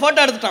பாட்டியும் சேர்த்து போட்டோ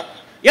எடுத்துட்டான்.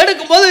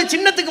 எடுக்கும்போது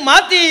சின்னத்துக்கு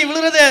மாற்றி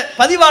விழுறது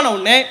பதிவான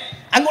உடனே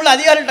அங்குள்ள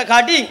அதிகாரிகிட்ட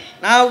காட்டி,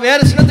 நான்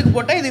வேறு சின்னத்துக்கு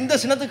போட்டேன், இது இந்த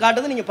சின்னத்துக்கு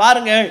காட்டுது, நீங்கள்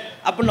பாருங்க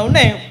அப்படின்ன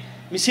உடனே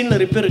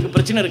மிஷினில் ரிப்பேர் இருக்குது,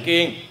 பிரச்சனை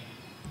இருக்குது,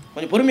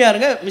 கொஞ்சம் பொறுமையாக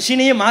இருங்க,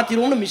 மிஷினையே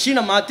மாற்றிடுவோம்னு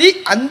மிஷினை மாற்றி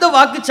அந்த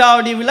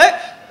வாக்குச்சாவடியில்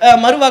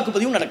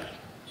மறுவாக்குப்பதிவும் நடக்கும்.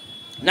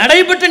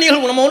 நடைபெற்ற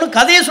நிகழ்வு, நம்ம ஒன்றும்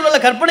கதையை சொல்லலை,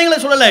 கற்பனைகளை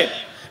சொல்லலை,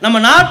 நம்ம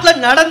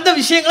நாட்டில் நடந்த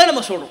விஷயங்களை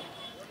நம்ம சொல்கிறோம்.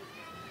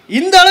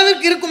 இந்த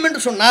அளவுக்கு இருக்கும்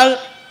என்று சொன்னால்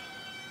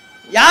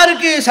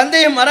யாருக்கு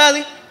சந்தேகம் வராது?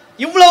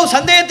 இவ்வளவு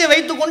சந்தேகத்தை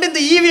வைத்துக்கொண்டு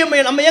இந்த இவிஎம்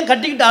நம்ம ஏன்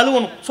கட்டிக்கிட்டு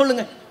அழுவணும்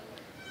சொல்லுங்க?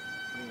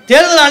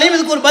 தேர்தல் ஆணையம்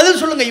இதுக்கு ஒரு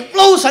பதில் சொல்லுங்க.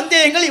 இவ்வளவு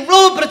சந்தேகங்கள்,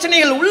 இவ்வளவு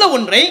பிரச்சனைகள் உள்ள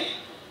ஒன்றை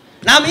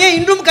நாம் ஏன்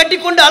இன்றும்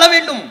கட்டிக்கொண்டு அழ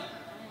வேண்டும்?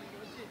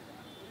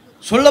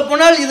 சொல்ல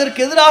போனால் இதற்கு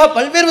எதிராக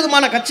பல்வேறு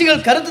விதமான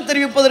கட்சிகள் கருத்து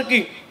தெரிவிப்பதற்கு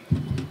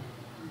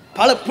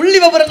பல புள்ளி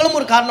விவரங்களும்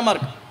ஒரு காரணமா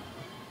இருக்கு.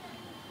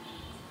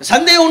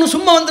 சந்தேகம் ஒன்றும்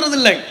சும்மா வந்துறது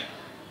இல்லை.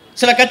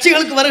 சில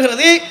கட்சிகளுக்கு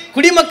வருகிறது,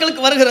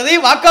 குடிமக்களுக்கு வருகிறது,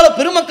 வாக்காளர்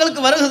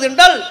பெருமக்களுக்கு வருகிறது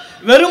என்றால்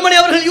வெறுமனே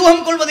அவர்கள்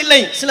யூகம் கொள்வதில்லை.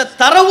 சில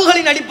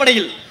தரவுகளின்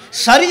அடிப்படையில்,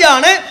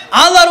 சரியான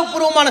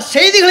ஆதாரப்பூர்வமான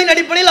செய்திகளின்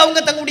அடிப்படையில் அவங்க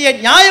தங்களுடைய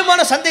நியாயமான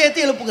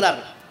சந்தேகத்தை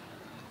எழுப்புகிறார்கள்.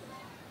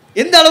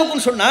 எந்த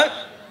அளவுக்குன்னு சொன்னா,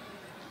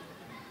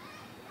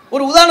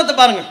 ஒரு உதாரணத்தை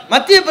பாருங்க.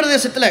 மத்திய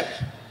பிரதேசத்தில்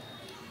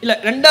இல்ல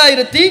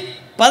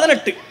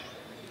 2018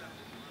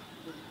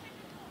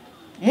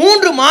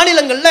 3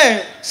 மாநிலங்களில்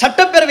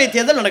சட்டப்பேரவை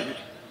தேர்தல் நடக்குது.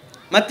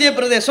 மத்திய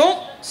பிரதேசம்,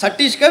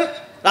 சத்தீஸ்கர்,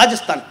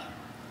 ராஜஸ்தான்.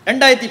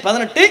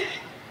 2018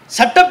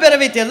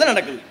 சட்டப்பேரவை தேர்தல்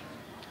நடக்குது.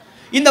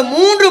 இந்த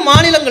 3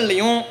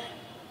 மாநிலங்கள்லையும்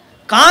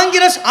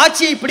காங்கிரஸ்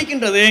ஆட்சியை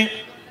பிடிக்கின்றது.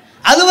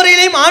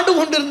 அதுவரையிலையும் ஆண்டு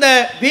கொண்டிருந்த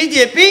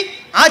பிஜேபி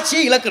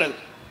ஆட்சியை இழக்கிறது.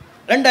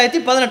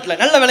 2018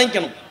 நல்ல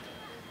விளங்கணும்.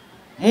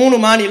 3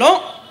 மாநிலம்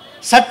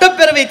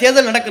சட்டப்பேரவை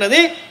தேர்தல்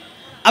நடக்கிறது.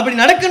 அப்படி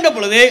நடக்கின்ற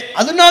பொழுது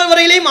அது நாள்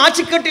வரையிலையும்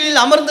ஆட்சி கட்டிலில்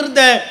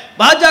அமர்ந்திருந்த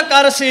பாஜக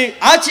அரசு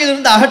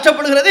ஆட்சியிலிருந்து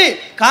அகற்றப்படுகிறது.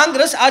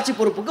 காங்கிரஸ் ஆட்சி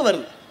பொறுப்புக்கு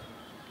வருது.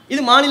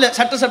 இது மாநில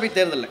சட்டசபை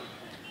தேர்தல்.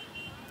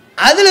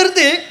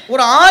 அதிலிருந்து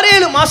ஒரு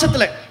 6-7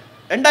 மாசத்துல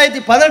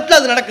 2018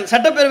 அது நடக்குது,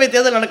 சட்டப்பேரவை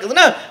தேர்தல்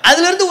நடக்குதுன்னா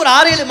அதிலிருந்து ஒரு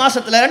 6-7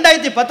 மாசத்துல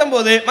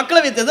 2019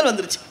 மக்களவை தேர்தல்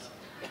வந்துருச்சு.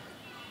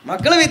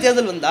 மக்களவை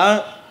தேர்தல் வந்தா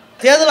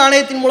தேர்தல்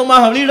ஆணையத்தின்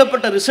மூலமாக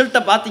வெளியிடப்பட்ட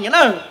ரிசல்ட்டை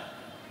பார்த்தீங்கன்னா,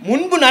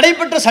 முன்பு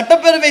நடைபெற்ற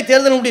சட்டப்பேரவை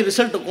தேர்தலுடைய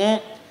ரிசல்ட்டுக்கும்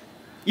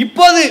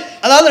இப்போது,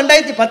 அதாவது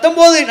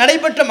 2019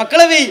 நடைபெற்ற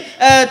மக்களவை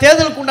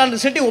தேர்தலுக்கு உண்டான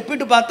ரிசல்ட்டை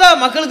ஒப்பிட்டு பார்த்தா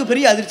மக்களுக்கு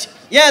பெரிய அதிர்ச்சி.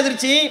 ஏன்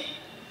அதிர்ச்சி?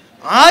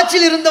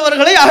 ஆட்சியில்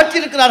இருந்தவர்களை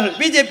அகற்றியிருக்கிறார்கள்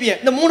பிஜேபியை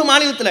இந்த 3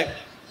 மாநிலத்தில்.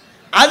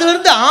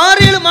 அதிலிருந்து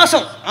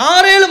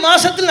 6-7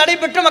 மாசத்தில்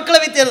நடைபெற்ற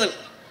மக்களவை தேர்தல்.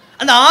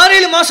 அந்த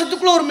 6-7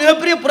 மாசத்துக்குள்ள ஒரு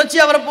மிகப்பெரிய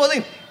புரட்சியாக வரப்போகுது,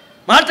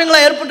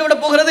 மாற்றங்களாக ஏற்பட்டு விட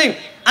போகிறது.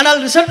 ஆனால்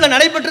ரிசல்ட்ல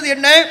நடைபெற்றது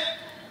என்ன?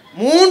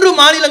 3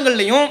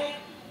 மாநிலங்கள்லையும்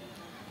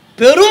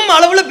பெரும்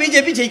அளவில்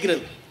பிஜேபி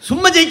ஜெயிக்கிறது.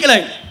 சும்மா ஜெயிக்கல.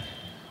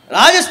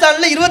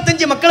 ராஜஸ்தான்ல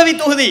 25 மக்களவை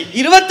தொகுதி,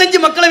 25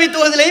 மக்களவை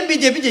தொகுதியிலையும்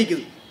பிஜேபி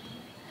ஜெயிக்குது.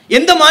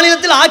 எந்த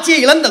மாநிலத்தில் ஆட்சியை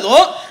இழந்ததோ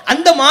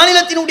அந்த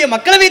மாநிலத்தினுடைய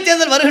மக்களவை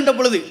தேர்தல் வருகின்ற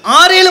பொழுது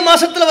 6-7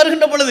 மாசத்துல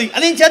வருகின்ற பொழுது,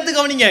 அதையும் சேர்த்து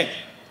கவனிங்க,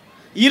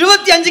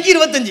 25க்கு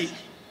 25.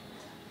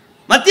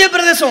 மத்திய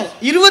பிரதேசம்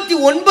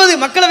 29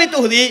 மக்களவை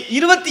தொகுதி,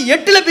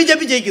 28ல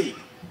பிஜேபி ஜெயிக்குது.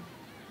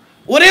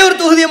 ஒரே ஒரு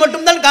தொகுதியை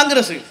மட்டும்தான்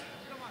காங்கிரஸ்.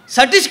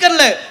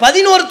 சத்தீஸ்கர்ல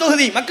 11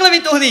 தொகுதி மக்களவை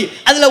தொகுதி,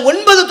 அதுல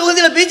 9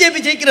 தொகுதியில பிஜேபி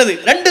ஜெயிக்கிறது.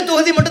 2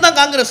 தொகுதி மட்டும் தான்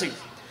காங்கிரஸ்.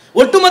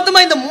 ஒட்டுமொத்தமா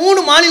இந்த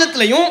 3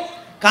 மாநிலத்திலையும்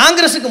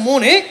காங்கிரஸுக்கு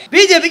 3,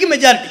 பிஜேபிக்கு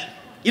மெஜாரிட்டி.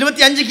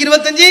 25க்கு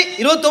 25,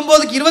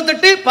 29க்கு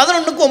 28,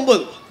 11க்கு 9.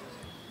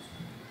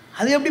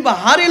 அது எப்படி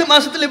 6-7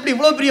 மாசத்துல எப்படி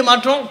இவ்வளவு பெரிய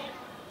மாற்றம்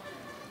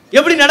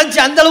எப்படி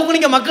நடந்துச்சு? அந்த அளவுக்கு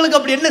நீங்க மக்களுக்கு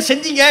அப்படி என்ன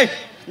செஞ்சீங்க?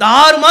 இந்த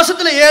 6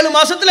 மாசத்துல 7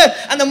 மாசத்துல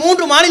அந்த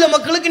 3 மாநில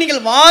மக்களுக்கு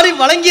நீங்கள் வாரி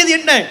வழங்கியது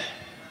என்ன?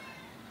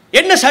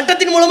 என்ன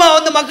சட்டத்தின் மூலமா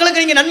அந்த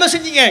மக்களுக்கு நீங்க நன்மை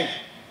செஞ்சீங்க?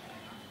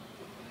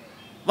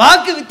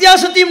 வாக்கு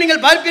வித்தியாசத்தையும்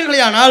நீங்கள்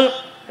பார்ப்பீர்களேயானால்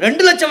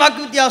 2 லட்சம் வாக்கு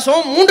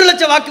வித்தியாசம், 3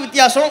 லட்சம் வாக்கு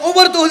வித்தியாசம்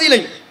ஒவ்வொரு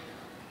தொகுதியிலையும்.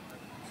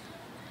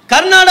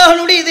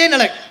 கர்நாடகாவுடைய இதே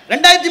நிலை.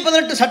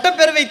 2018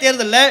 சட்டப்பேரவை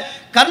தேர்தலில்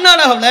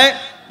கர்நாடகாவில்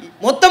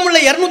மொத்தமுள்ள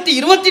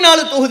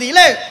 224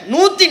 தொகுதியில்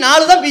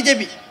 104 தான்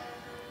பிஜேபி.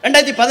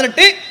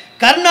 2018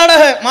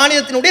 கர்நாடக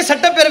மாநிலத்தினுடைய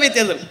சட்டப்பேரவை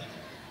தேர்தல்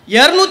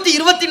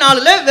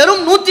 224ல்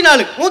வெறும்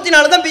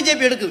 104 தான்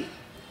பிஜேபி எடுக்குது.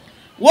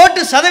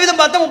 ஓட்டு சதவீதம்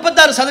பார்த்தா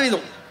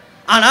 36%.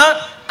 ஆனால்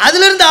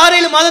அதிலிருந்து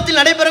 6-7 மாதத்தில்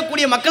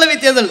நடைபெறக்கூடிய மக்களவை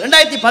தேர்தல்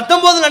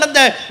 2019 நடந்த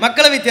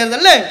மக்களவை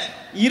தேர்தலில்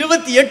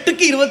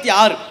 28க்கு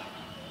 26,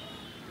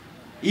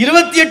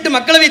 28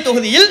 மக்களவை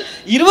தொகுதியில்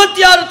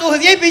 26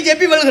 தொகுதியை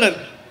பிஜேபி வெல்கிறது.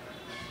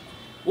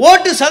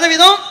 ஓட்டு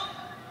சதவீதம்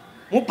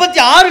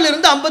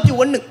 36லிருந்து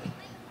 51.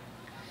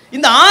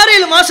 இந்த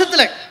 6-7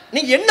 மாசத்துல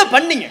நீங்க என்ன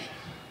பண்ணீங்க?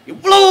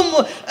 இவ்வளவு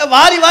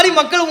வாரி வாரி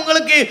மக்கள்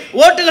உங்களுக்கு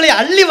ஓட்டுகளை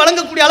அள்ளி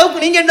வழங்கக்கூடிய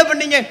அளவுக்கு நீங்க என்ன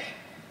பண்ணீங்க?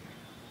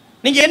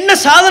 நீங்க என்ன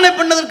சாதனை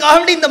பண்ணதற்காக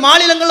வேண்டி இந்த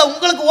மாநிலங்களில்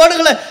உங்களுக்கு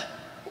ஓடுகளை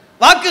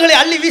வாக்குகளை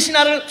அள்ளி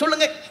வீசினார்கள்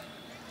சொல்லுங்க.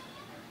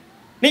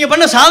 நீங்க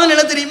பண்ண சாதனை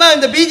என்ன தெரியுமா?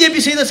 இந்த பிஜேபி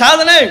செய்த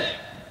சாதனை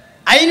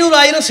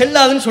 500,000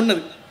 செல்லாதுன்னு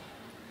சொன்னது.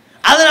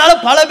 அதனால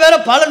பல பேரை,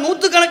 பல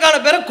நூற்றுக்கணக்கான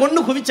பேரை கொண்டு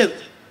குவிச்சது.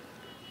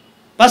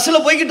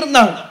 பஸ்ல போய்கிட்டு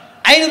இருந்தாங்க,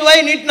 500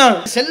 ரூபாய் நீட்டினாங்க,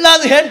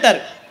 செல்லாது ஹேட்டார்.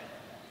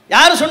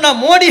 யாரு சொன்னா?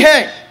 மோடி ஹே.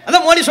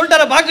 அதான் மோடி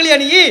சொல்லிட்டார, பாக்கலையா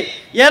நீ?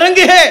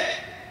 இறங்கு ஹே,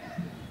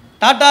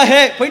 டாடா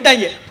ஹே,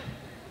 போயிட்டாங்க.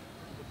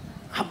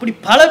 அப்படி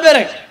பல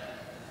பேரை.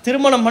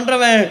 திருமணம்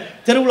பண்றவன்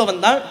தெருவில்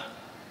வந்தான்,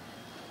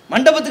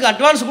 மண்டபத்துக்கு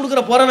அட்வான்ஸ்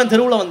கொடுக்குற போறவன்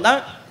தெருவில் வந்தான்,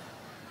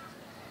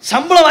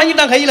 சம்பளம்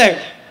வாங்கிட்டான் கையில்.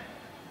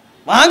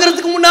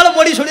 வாங்குறதுக்கு முன்னால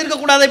மோடி சொல்லியிருக்க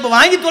கூடாது, இப்போ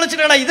வாங்கி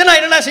தொலைச்சிட்டா இதை நான்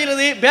என்னடா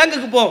செய்யறது?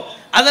 பேங்குக்கு போ.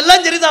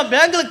 அதெல்லாம் சரிதான்,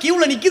 பேங்க்ல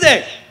கியூல நிக்குதே.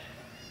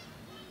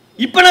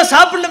 இப்ப நான்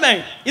சாப்பிடணுமே,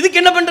 இதுக்கு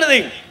என்ன பண்றது?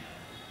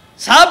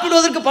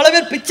 சாப்பிடுவதற்கு பல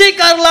பேர்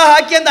பிச்சைக்காரர்களாக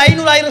ஆக்கி அந்த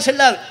 500,000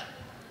 செல்லாது.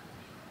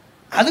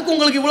 அதுக்கு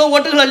உங்களுக்கு இவ்வளவு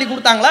ஓட்டுகள் அள்ளி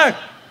கொடுத்தாங்களா?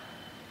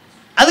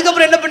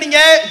 அதுக்கப்புறம் என்ன பண்ணீங்க?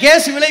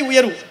 கேஸ் விலை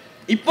உயர்வு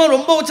இப்போ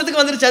ரொம்ப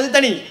உச்சத்துக்கு வந்துருச்சு, அது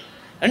தனி.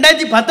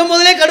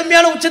 2019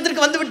 கடுமையான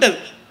உச்சத்திற்கு வந்து விட்டது.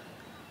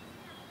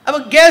 அப்ப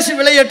கேஸ்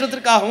விலை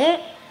ஏற்றத்திற்காகவும்,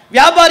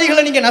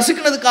 வியாபாரிகளை நீங்க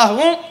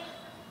நசுக்கினதுக்காகவும்,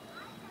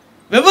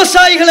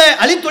 விவசாயிகளை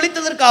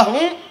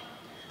அழித்தொழித்ததற்காகவும்,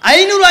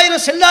 500,000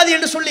 செல்லாது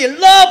என்று சொல்லி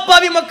எல்லா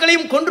அப்பாவி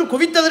மக்களையும் கொன்று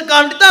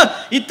குவித்ததற்காக தான்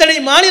இத்தனை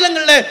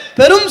மாநிலங்களில்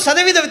பெரும்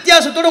சதவீத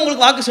வித்தியாசத்தோடு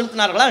உங்களுக்கு வாக்கு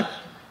செலுத்தினார்களா?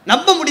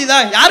 நம்ப முடியுதா?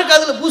 யாருக்கு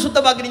அதுல பூ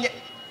சுத்த பாக்குறீங்க?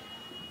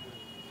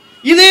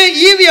 இது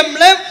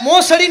இவிஎம்ல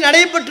மோசடி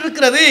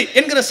நடைபெற்றிருக்கிறது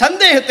என்கிற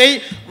சந்தேகத்தை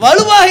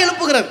வலுவாக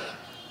எழுப்புகிறது.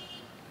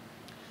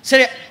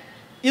 சரி,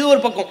 இது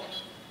ஒரு பக்கம்.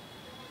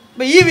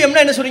 இப்போ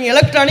இவிஎம்னா என்ன சொல்றீங்க?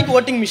 Electronic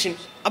voting machine.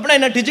 அப்படின்னா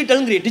என்ன?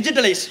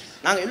 டிஜிட்டலைஸ்.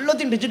 நாங்கள்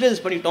எல்லாத்தையும்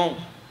டிஜிட்டலைஸ் பண்ணிட்டோம்.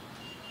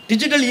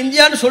 டிஜிட்டல்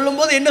இந்தியான்னு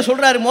சொல்லும்போது என்ன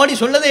சொல்றாரு மோடி?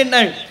 சொல்லது என்ன?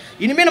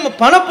 இனிமேல் நம்ம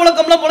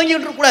பணப்புழக்கம்லாம்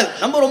புழங்கிட்டு இருக்கக்கூடாது.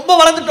 நம்ம ரொம்ப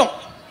வளர்ந்துட்டோம்,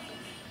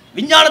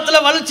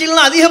 விஞ்ஞானத்தில்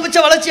வளர்ச்சியெல்லாம் அதிகபட்ச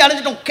வளர்ச்சி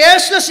அடைஞ்சிட்டோம்.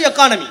 கேஷ்லெஸ்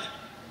எக்கானமி,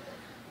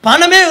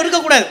 பணமே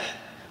இருக்கக்கூடாது,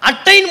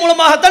 அட்டையின்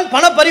மூலமாகத்தான்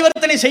பண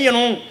பரிவர்த்தனை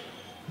செய்யணும்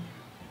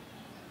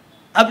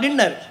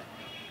அப்படின்னாரு.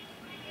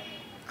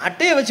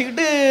 அட்டையை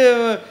வச்சுக்கிட்டு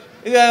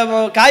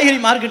காய்கறி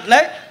மார்க்கெட்டில்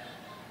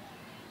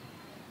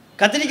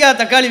கத்திரிக்காய்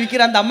தக்காளி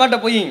விற்கிற அந்த அம்மாட்ட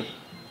போய்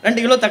 2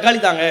 கிலோ தக்காளி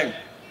தாங்க,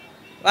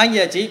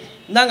 வாங்கியாச்சு,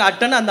 இந்தாங்க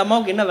அட்டைன்னு அந்த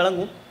அம்மாவுக்கு என்ன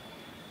விளங்கும்?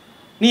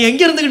 நீ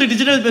எங்கே இருந்துக்கிட்டு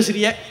டிஜிட்டல்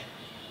பேசுறிய?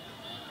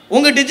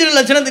 உங்கள் டிஜிட்டல்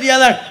லட்சணம்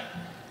தெரியாதா?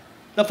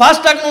 இந்த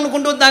ஃபாஸ்டாக்னு ஒன்று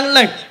கொண்டு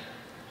வந்தாங்கல்ல,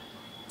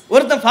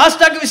 ஒருத்தன்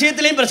ஃபாஸ்டாக்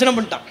விஷயத்துலையும் பிரச்சனை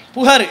பண்ணிட்டான்.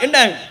 புகார் என்ன?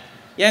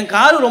 என்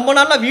காரு ரொம்ப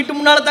நாளாக வீட்டு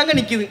முன்னால் தாங்க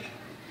நிற்குது,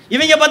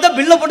 இவங்க பார்த்தா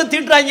பில்லை போட்டு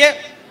தீட்டுறாங்க,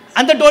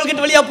 அந்த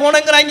டோல்கேட் வழியாக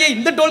போனேங்கிறாங்க,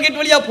 இந்த டோல்கேட்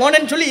வழியாக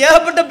போனேன்னு சொல்லி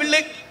ஏகப்பட்ட பில்லு.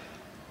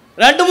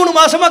 2-3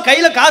 மாசமாக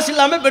கையில் காசு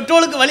இல்லாமல்,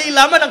 பெட்ரோலுக்கு வழி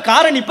இல்லாமல் நான்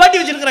காரை நிப்பாட்டி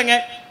வச்சுருக்கிறேங்க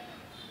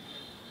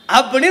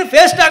அப்படின்னு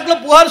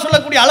ஃபேஸ்டாக்கில் புகார்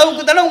சொல்லக்கூடிய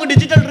அளவுக்கு தானே உங்கள்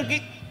டிஜிட்டல் இருக்கு.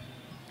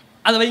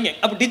 அதை வைங்க.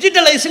 அப்போ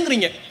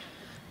டிஜிட்டலைஸுங்கிறீங்க.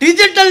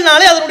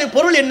 டிஜிட்டல்னாலே அதனுடைய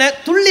பொருள் என்ன?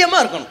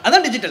 துல்லியமாக இருக்கணும்.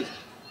 அதான் டிஜிட்டல்.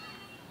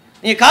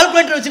 நீங்கள்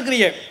கால்குலேட்டர்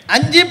வச்சுருக்கிறீங்க,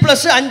 5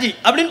 + 5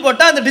 அப்படின்னு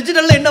போட்டால் அந்த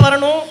டிஜிட்டலில் என்ன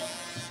வரணும்?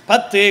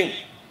 10.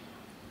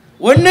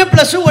 1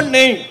 +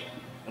 1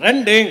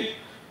 2.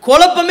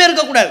 குழப்பமே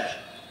இருக்கக்கூடாது.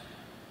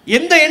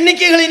 எந்த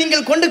எண்ணிக்கைகளை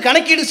நீங்கள் கொண்டு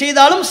கணக்கீடு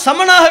செய்தாலும்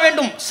சமனாக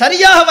வேண்டும்,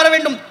 சரியாக வர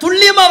வேண்டும்,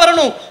 துல்லியமாக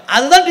வரணும்.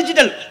 அதுதான்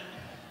டிஜிட்டல்.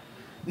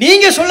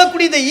 நீங்க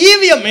சொல்லக்கூடிய இந்த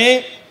இவிஎம்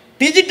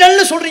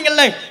டிஜிட்டல்னு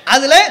சொல்றீங்கல்ல,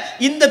 அதுல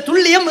இந்த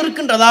துல்லியம்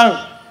இருக்கின்றதா?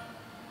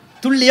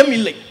 துல்லியம்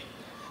இல்லை.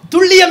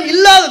 துல்லியம்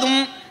இல்லாததும்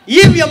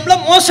இவிஎம்ல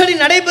மோசடி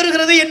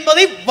நடைபெறுகிறது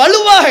என்பதை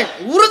வலுவாக,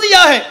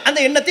 உறுதியாக அந்த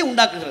எண்ணத்தை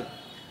உண்டாக்குகிறது.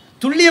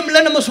 துல்லியம்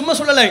இல்லை நம்ம சும்மா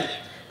சொல்லலை,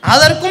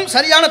 அதற்கும்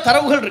சரியான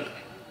தரவுகள் இருக்கு.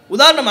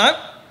 உதாரணமா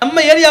நம்ம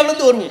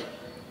ஏரியாவிலிருந்து வருவோம்,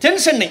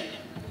 தென் சென்னை.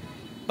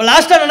 இப்போ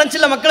லாஸ்ட்டாக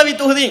நடந்துச்சுல மக்களவை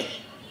தொகுதி,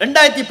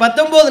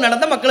 2019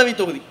 நடந்த மக்களவை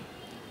தொகுதி.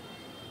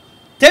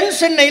 தென்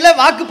சென்னையில்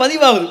வாக்கு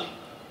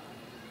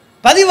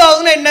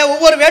பதிவாகுதுன்னா என்ன?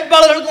 ஒவ்வொரு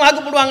வேட்பாளர்களுக்கும்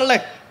வாக்கு போடுவாங்கல்ல,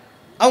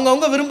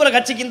 அவங்கவுங்க விரும்புகிற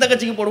கட்சிக்கு, இந்த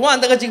கட்சிக்கு போடுவோம்,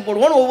 அந்த கட்சிக்கு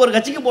போடுவோம், ஒவ்வொரு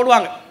கட்சிக்கு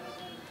போடுவாங்க.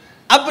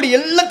 அப்படி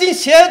எல்லாத்தையும்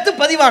சேர்த்து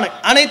பதிவான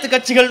அனைத்து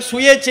கட்சிகள்,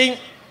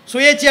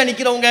 சுயேட்சையாக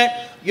நிற்கிறவங்க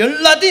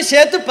எல்லாத்தையும்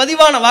சேர்த்து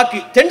பதிவான வாக்கு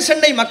தென்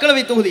சென்னை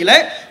மக்களவை தொகுதியில்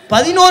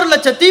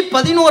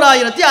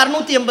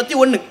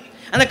 11,11,681.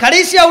 அந்த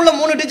கடைசியாக உள்ள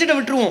 3 டிஜிட்டை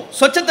விட்டுருவோம்,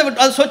 சொச்சத்தை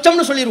விட்டு, அது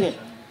சொச்சம்னு சொல்லிடுவோம்.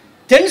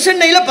 தென்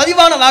சென்னையில்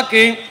பதிவான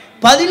வாக்கு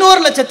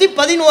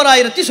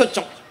 11,11,000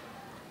 சொச்சம்.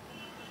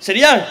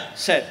 சரியா?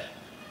 சரி,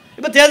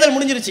 இப்போ தேர்தல்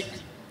முடிஞ்சிருச்சு.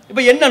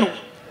 இப்போ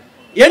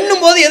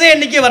எண்ணும் போது எதை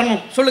எண்ணிக்கை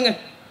வரணும் சொல்லுங்க?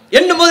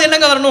 எண்ணும் போது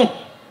என்னங்க வரணும்?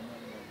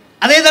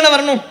 அதே தானே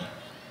வரணும்.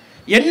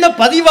 என்ன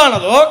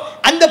பதிவானதோ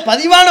அந்த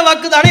பதிவான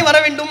வாக்கு தானே வர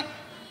வேண்டும்.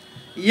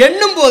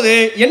 எண்ணும் போது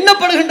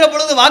எண்ணப்படுகின்ற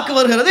பொழுது வாக்கு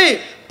வருகிறது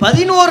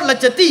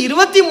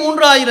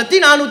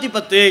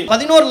 11,23,410.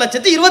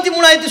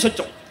 11,23,000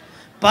 சொச்சம்.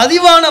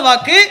 பதிவான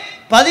வாக்கு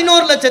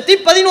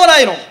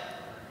 11,11,000.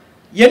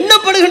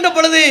 எண்ணப்படுகின்ற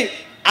பொழுது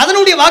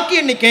அதனுடைய வாக்கு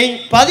எண்ணிக்கை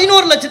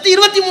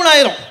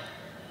 11,23,000.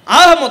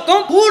 ஆக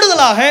மொத்தம்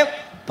கூடுதலாக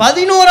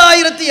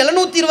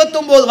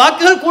 11,729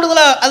 வாக்குகள்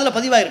கூடுதலாக அதில்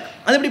பதிவாயிருக்கு.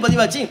 அது எப்படி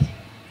பதிவாச்சு?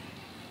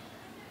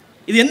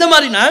 இது எந்த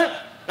மாதிரினா,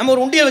 நம்ம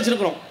ஒரு உண்டியல்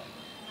வச்சிருக்கிறோம்,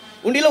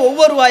 உண்டியில்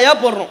ஒவ்வொரு ரூபாயாக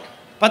போடுறோம்.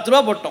 10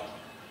 ரூபா போட்டோம்.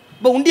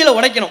 இப்போ உண்டியலை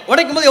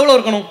உடைக்கும் போது எவ்வளோ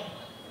இருக்கணும்?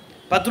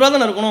 10 ரூபா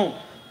தானே இருக்கணும்.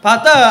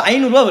 பார்த்தா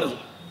 500 ரூபா வருது.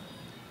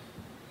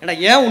 ஏன்னா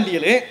ஏன்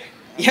உண்டியல்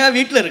என்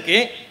வீட்டில் இருக்கு,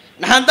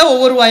 நான் தான்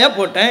ஒவ்வொரு ரூபாயாக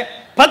போட்டேன்,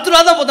 10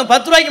 ரூபா தான் போட்டேன்.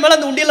 10 ரூபாய்க்கு மேலே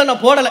அந்த உண்டியலை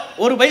நான் போடலை,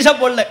 ஒரு பைசா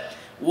போடல.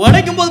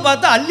 உடைக்கும் போது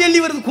பார்த்தா அள்ளி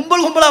வருது,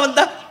 கும்பலாக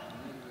வந்தா.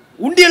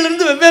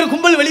 உண்டியலிருந்து வெவ்வேறு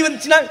கும்பல் வெளி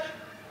வந்துச்சுன்னா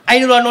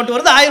 500 ரூபா நோட்டு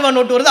வருது, 1000 ரூபா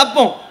நோட்டு வருது,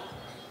 அப்போ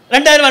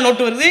 2000 ரூபா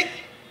நோட்டு வருது.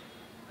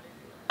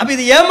 அப்போ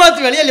இது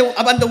ஏமாத்து வேலையா?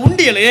 அப்போ அந்த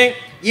உண்டியல்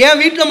என்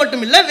வீட்டில்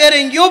மட்டும் இல்லை, வேற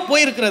எங்கேயோ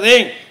போயிருக்கிறது.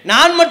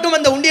 நான் மட்டும்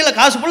அந்த உண்டியலை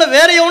காசு போல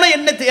வேற எவனோ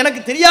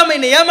எனக்கு தெரியாமல்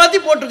என்னை ஏமாற்றி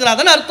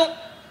போட்டிருக்கிறாதான்னு அர்த்தம்.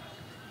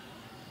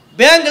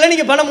 பேங்கில்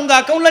நீங்கள் பணம், உங்கள்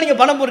அக்கௌண்ட்டில்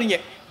நீங்கள் பணம் போடுறீங்க,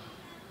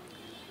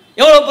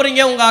 எவ்வளோ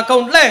போடுறீங்க? உங்கள்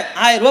அக்கௌண்ட்டில்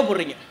 1000 ரூபா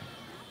போடுறீங்க.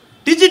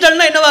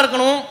 டிஜிட்டல்னா என்னவா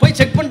இருக்கணும்? போய்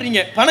செக் பண்ணுறீங்க,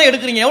 பணம்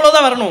எடுக்கிறீங்க, எவ்வளோ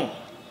தான் வரணும்?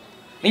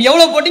 நீங்கள்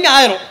எவ்வளோ போட்டீங்க?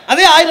 1000.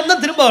 அதே 1000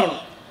 தான் திரும்ப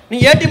வரணும்.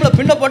 நீங்கள் ஏடிஎம்மில்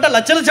பின்ன போட்டால்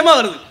லட்சமாக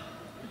வருது.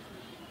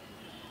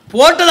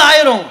 போட்டது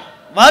 1000,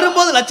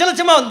 வரும்போது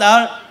லட்சமாக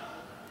வந்தால்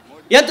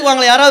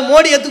ஏற்றுக்குவாங்களா? யாராவது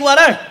மோடி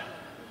ஏற்றுக்குவாரா?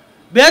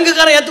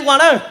 பேங்குக்காரன்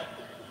ஏற்றுக்குவானா?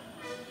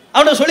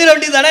 அவனை சொல்லிட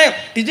வேண்டியது தானே,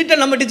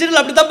 டிஜிட்டல், நம்ம டிஜிட்டல்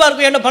அப்படி தான்ப்பா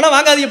இருக்கும், என்ன பணம்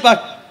வாங்காதீங்கப்பா,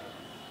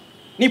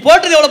 நீ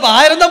போட்டது எவ்வளோப்பா?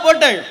 1000 தான்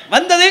போட்டேன்,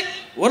 வந்தது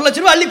 1 லட்ச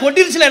ரூபா அள்ளி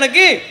கொட்டிருச்சுல,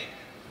 எனக்கு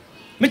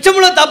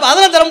மிச்சமுள்ள தாப்பா,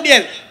 அதெல்லாம் தர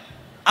முடியாது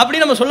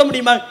அப்படின்னு நம்ம சொல்ல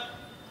முடியுமா?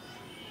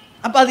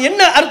 அப்போ அது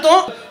என்ன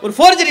அர்த்தம்? ஒரு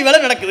ஃபோர்ஜரி வேலை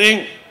நடக்குது,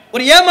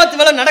 ஒரு ஏமாத்து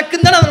வேலை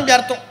நடக்குன்னு தானே அதனுடைய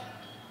அர்த்தம்.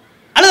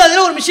 அல்லது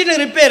அதில் ஒரு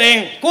மிஷின் ரிப்பேரு,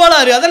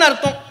 கோளாறு, அதன்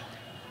அர்த்தம்.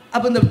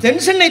 அப்போ இந்த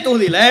தென் சென்னை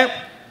தொகுதியில்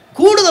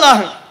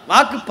கூடுதலாக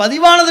வாக்கு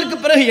பதிவானதற்கு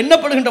பிறகு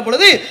எண்ணப்படுகின்ற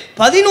பொழுது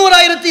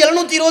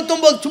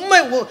 11,729, சும்மா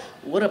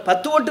ஒரு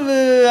 10 ஓட்டு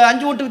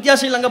 5 ஓட்டு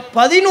வித்தியாசம் இல்லைங்க,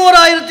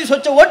 11,000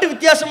 சொச்ச ஓட்டு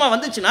வித்தியாசமா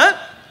வந்துச்சுன்னா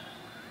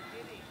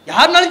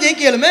யாருனாலும்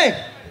ஜெயிக்க இயலுமே.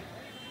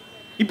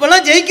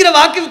 இப்பெல்லாம் ஜெயிக்கிற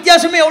வாக்கு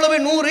வித்தியாசமே எவ்வளவு?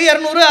 100,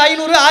 200,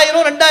 500,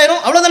 1000, 2000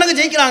 அவ்வளவுதானங்க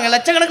ஜெயிக்கிறாங்க.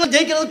 லட்சக்கணக்கில்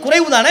ஜெயிக்கிறது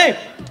குறைவு தானே.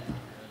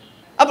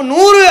 அப்ப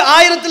 100,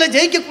 1000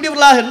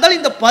 ஜெயிக்கக்கூடியவர்களாக இருந்தால்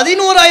இந்த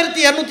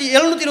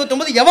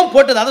 11,729 எவன்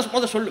போட்டது? அதை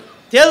முதல்ல சொல்லு.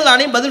 தேர்தல்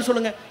ஆணையம் பதில்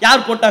சொல்லுங்க.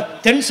 யார் போட்டா?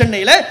 தென்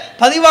சென்னையில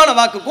பதிவான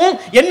வாக்குக்கும்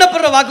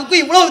எண்ணப்படுற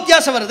வாக்குக்கும் இவ்வளவு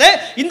வித்தியாசம் வருது.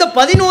 இந்த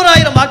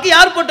 11,000 வாக்கு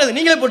யார் போட்டது?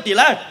 நீங்களே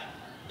போட்டீங்களா?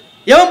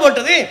 எவன்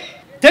போட்டது?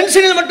 தென்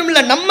சென்னையில் மட்டும்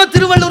இல்ல, நம்ம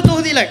திருவள்ளூர்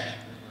தொகுதியில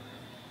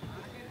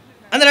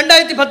அந்த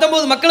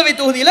 2019 மக்களவை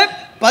தொகுதியில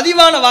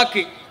பதிவான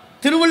வாக்கு,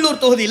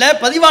 திருவள்ளூர் தொகுதியில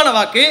பதிவான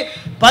வாக்கு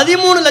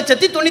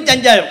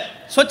 13,95,000.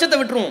 சொச்சத்தை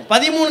விட்டுருவோம்,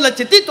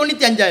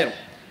 13,95,000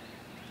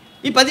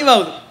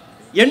 பதிவாகுது.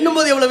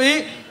 எண்ணும்போது எவ்வளவு?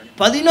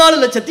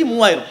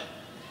 14,03,000.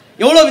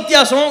 எவ்வளவு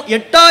வித்தியாசம்?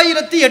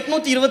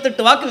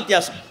 8,828 வாக்கு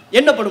வித்தியாசம்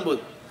எண்ணப்படும் போது.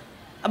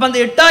 அப்ப அந்த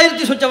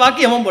 8,000 சொச்ச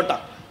வாக்கு எவன்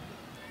போட்டான்?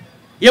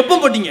 எப்போ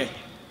போட்டீங்க?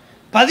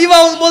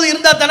 பதிவாகும் போது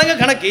இருந்தா தானங்க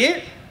கணக்கு.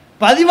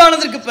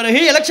 பதிவானதற்கு பிறகு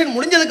எலெக்ஷன்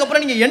முடிஞ்சதுக்கு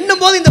அப்புறம் நீங்க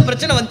எண்ணும் போது இந்த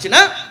பிரச்சனை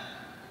வந்துச்சுன்னா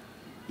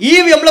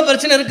இவிஎம்ல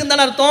பிரச்சனை இருக்குன்னு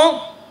தானே அர்த்தம்.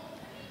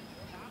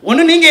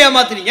 ஒண்ணு நீங்க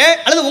ஏமாத்துறீங்க,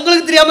 அல்லது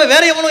உங்களுக்கு தெரியாம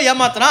வேற எவனோ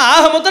ஏமாத்துறான்.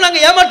 ஆக மொத்தம் நாங்க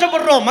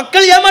ஏமாற்றப்படுறோம்,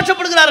 மக்கள்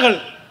ஏமாற்றப்படுகிறார்கள்.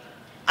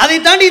 அதை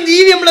தாண்டி இந்த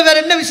இவிஎம்ல வேற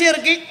என்ன விஷயம்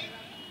இருக்கு?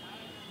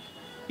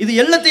 இது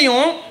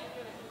எல்லாத்தையும்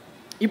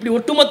இப்படி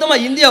ஒட்டுமொத்தமா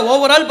இந்தியா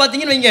ஓவரால்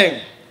பாத்தீங்கன்னு வைங்க,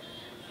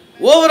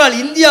 ஓவரால்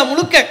இந்தியா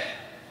முழுக்க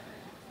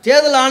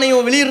தேர்தல்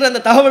ஆணையம் வெளியிடுற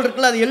அந்த தகவல்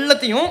இருக்குல்ல, அது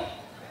எல்லாத்தையும்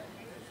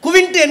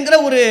குவிண்ட் என்கிற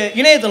ஒரு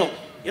இணையதளம்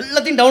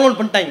எல்லாத்தையும் டவுன்லோட்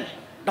பண்ணிட்டாங்க.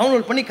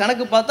 டவுன்லோட் பண்ணி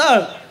கணக்கு பார்த்தா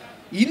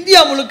இந்தியா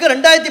முழுக்க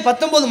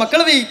 2019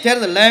 மக்களவை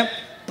தேர்தலில்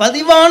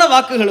பதிவான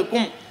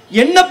வாக்குகளுக்கும்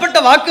எண்ணப்பட்ட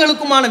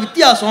வாக்குகளுக்குமான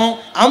வித்தியாசம்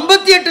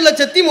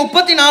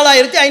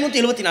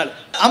 58,34,574.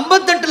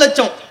 58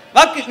 லட்சம்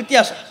வாக்கு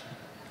வித்தியாசம்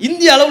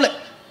இந்திய அளவில்.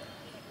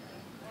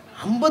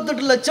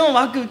 58 லட்சம்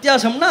வாக்கு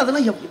வித்தியாசம்னா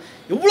அதெல்லாம்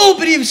எவ்வளவு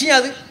பெரிய விஷயம்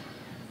அது.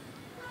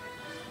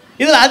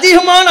 இதில்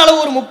அதிகமான அளவு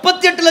ஒரு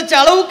 38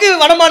 லட்சம் அளவுக்கு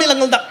வட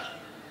மாநிலங்கள் தான்.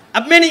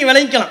 அப்பவே நீங்க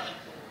விளைவிக்கலாம்.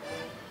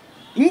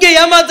 இங்க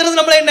ஏமாத்துறது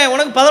நம்மள என்ன,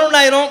 உனக்கு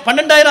 11,000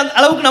 12,000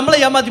 அளவுக்கு நம்மள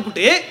ஏமாத்தி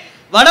போட்டு,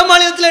 வட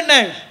மாநிலத்தில் என்ன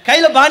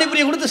கையில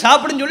பானிபுரியை கொடுத்து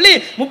சாப்பிடுன்னு சொல்லி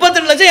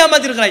 32 லட்சம்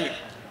ஏமாத்தி இருக்கிறாங்க.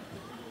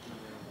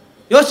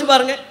 யோசிச்சு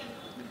பாருங்க.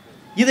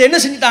 இது என்ன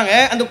செஞ்சிட்டாங்க,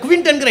 அந்த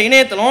குவிண்ட் என்கிற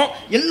இணையத்தளம்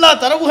எல்லா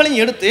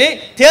தரவுகளையும் எடுத்து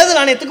தேர்தல்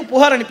ஆணையத்துக்கு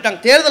புகார் அனுப்பிட்டாங்க.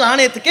 தேர்தல்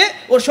ஆணையத்துக்கு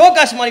ஒரு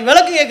ஷோகாஸ் மாதிரி,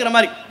 விளக்கு கேட்கிற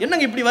மாதிரி,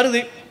 என்னங்க இப்படி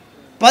வருது,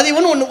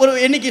 பதிவுன்னு ஒன்று ஒரு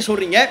எண்ணிக்கை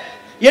சொல்றீங்க,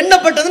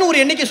 எண்ணப்பட்டதுன்னு ஒரு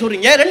எண்ணிக்கை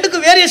சொல்றீங்க, ரெண்டுக்கு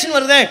வேரியேஷன்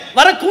வருது,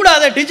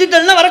 வரக்கூடாது,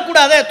 டிஜிட்டல்னா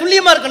வரக்கூடாது,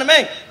 துல்லியமா இருக்கணுமே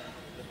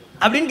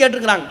அப்படின்னு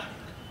கேட்டிருக்கிறாங்க.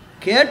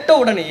 கேட்ட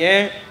உடனே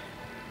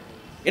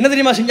என்ன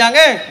தெரியுமா செஞ்சாங்க?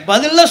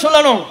 பதில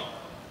சொல்லணும்.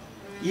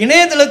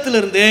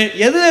 இணையதளத்திலிருந்து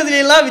எது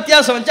எதுலாம்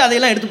வித்தியாசம் வச்சு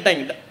அதையெல்லாம்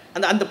எடுத்துட்டாங்க.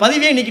 அந்த அந்த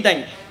பதிவே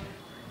நீக்கிட்டாங்க.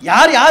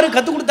 யார் யாரு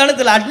கற்றுக் கொடுத்தானு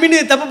தெரியல, அட்மின்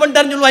தப்பு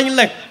பண்ணிட்டாருன்னு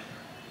சொல்லுவாங்கல்ல,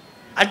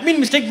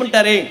 அட்மின் மிஸ்டேக்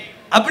பண்ணிட்டாரு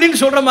அப்படின்னு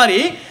சொல்ற மாதிரி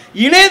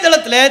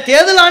இணையதளத்தில்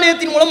தேர்தல்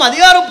ஆணையத்தின் மூலம்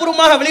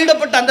அதிகாரப்பூர்வமாக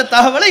வெளியிடப்பட்ட அந்த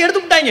தகவலை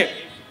எடுத்துட்டாங்க.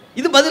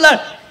 இது பதிலா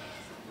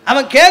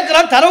அவன்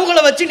கேட்கிறான்,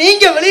 தரவுகளை வச்சு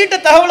நீங்க வெளியிட்ட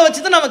தகவலை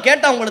வச்சு தான் நம்ம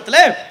கேட்டான். உங்களத்துல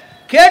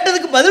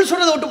கேட்டதுக்கு பதில்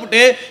சொல்றதை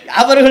விட்டுவிட்டு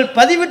அவர்கள்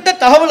பதிவிட்ட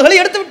தகவல்களை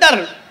எடுத்து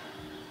விட்டார்கள்.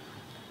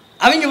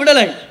 அவங்க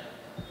விடலை,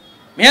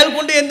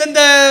 மேற்கொண்டு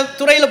எந்தெந்த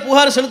துறையில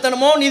புகார்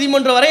செலுத்தணுமோ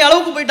நீதிமன்றம் வரை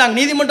அளவுக்கு போயிட்டாங்க.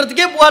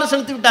 நீதிமன்றத்துக்கே புகார்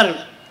செலுத்தி விட்டார்கள்.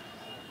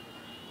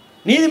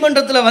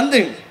 நீதிமன்றத்தில் வந்து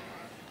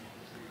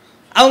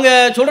அவங்க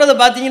சொல்றதை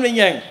பார்த்தீங்கன்னு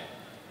வைங்க,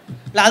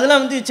 இல்லை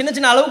அதெல்லாம் வந்து சின்ன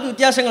சின்ன அளவுக்கு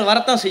வித்தியாசங்கள்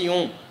வரத்தான்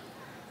செய்யும்.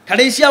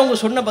 கடைசியாக அவங்க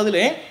சொன்ன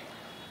பதில்,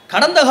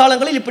 கடந்த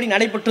காலங்களில் இப்படி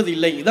நடைபெற்றது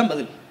இல்லை. இதுதான்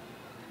பதில்.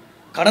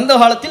 கடந்த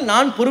காலத்தில்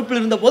நான் பொறுப்பில்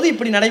இருந்த போது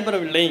இப்படி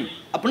நடைபெறவில்லை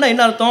அப்படின்னா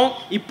என்ன அர்த்தம்?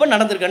 இப்போ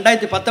நடந்திருக்கு,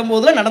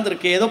 2019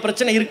 நடந்திருக்கு, ஏதோ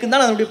பிரச்சனை இருக்குன்னு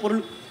தான் அதனுடைய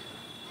பொருள்.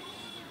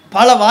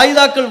 பல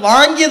வாய்தாக்கள்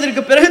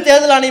வாங்கியதற்கு பிறகு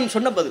தேர்தல் ஆணையம்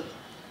சொன்ன பதில்.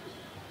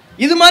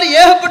 இது மாதிரி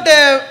ஏகப்பட்ட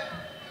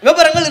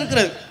விவரங்கள்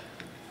இருக்கிறது.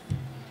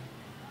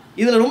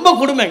 இதுல ரொம்ப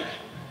கொடுமை,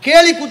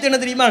 கேலி கூத்து என்ன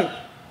தெரியுமா?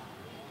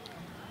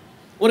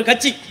 ஒரு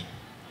கட்சி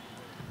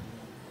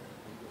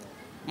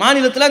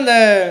மாநிலத்தில் அந்த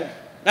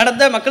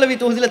நடந்த மக்களவை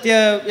தொகுதியில்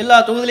எல்லா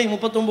தொகுதியிலையும்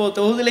 39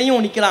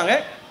 தொகுதியிலையும் நிற்கிறாங்க.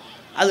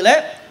 அதில்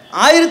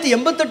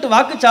 1088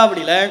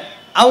 வாக்குச்சாவடியில்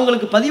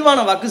அவங்களுக்கு பதிவான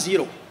வாக்கு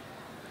 0.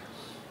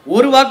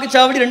 ஒரு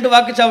வாக்குச்சாவடி 2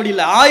 வாக்குச்சாவடி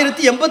இல்லை,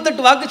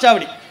 1088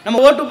 வாக்குச்சாவடி. நம்ம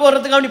ஓட்டு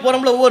போடுறதுக்கு அப்படி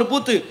போகிறோம்ல ஒவ்வொரு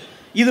பூத்து,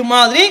 இது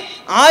மாதிரி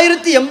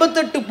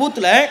 1088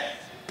 பூத்தில்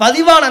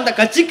பதிவான அந்த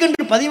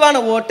கட்சிக்கென்று பதிவான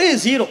ஓட்டு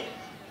 0.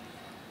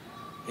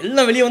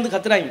 எல்லாம் வெளியே வந்து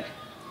கத்துறாங்க,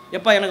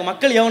 எப்பா எனக்கு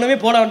மக்கள் எவனுமே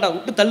போட வேண்டாம்,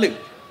 விட்டு தள்ளு.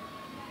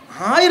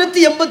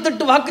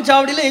 1088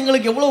 வாக்குச்சாவடியில்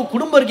எங்களுக்கு எவ்வளவு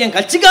குடும்பம் இருக்கு, என்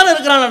கட்சிக்காரன்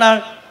இருக்கிறானடா,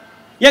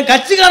 என்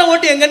கட்சிக்காரன்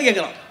ஓட்டு எங்கன்னு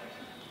கேட்கிறான்.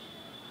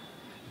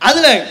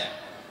 அதுல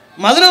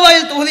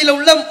மதுரவாயல் தொகுதியில்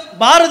உள்ள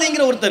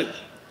பாரதிங்கிற ஒருத்தர்,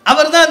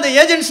 அவர் தான் அந்த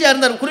ஏஜென்சியா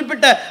இருந்தார்,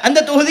 குறிப்பிட்ட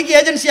அந்த தொகுதிக்கு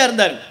ஏஜென்சியா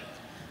இருந்தார்.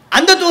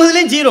 அந்த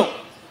தொகுதியிலையும் 0.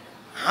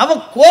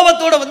 அவன்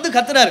கோபத்தோட வந்து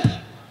கத்துறாரு,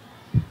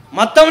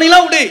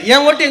 மற்றவனெல்லாம் விடு,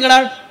 என் ஓட்டு எங்கடா,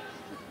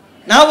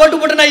 நான் ஓட்டு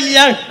போட்டேனா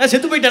இல்லையா, நான்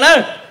செத்து போயிட்டேனா,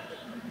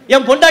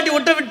 என் பொண்டாட்டி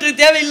ஓட்ட விட்டு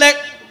தேவையில்லை,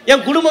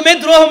 என் குடும்பமே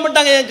துரோகம்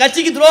பண்ணிட்டாங்க, என்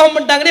கட்சிக்கு துரோகம்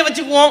பண்ணிட்டாங்கன்னே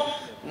வச்சுக்குவோம்.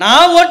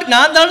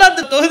 நான் தானே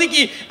அந்த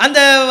தொகுதிக்கு அந்த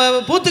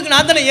பூத்துக்கு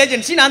நான் தானே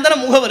ஏஜென்சி, நான் தானே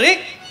முகவர்,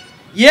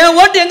 என்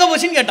ஓட்டு எங்கே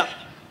போச்சுன்னு கேட்டான்.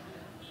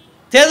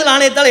 தேர்தல்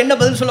ஆணையத்தால் என்ன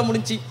பதில் சொல்ல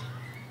முடிஞ்சு?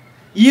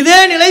 இதே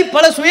நிலை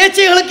பல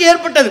சுயேட்சைகளுக்கு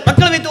ஏற்பட்டது.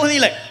 மக்களவை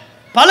தொகுதியில்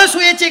பல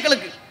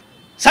சுயேட்சைகளுக்கு,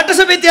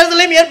 சட்டசபை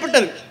தேர்தலையும்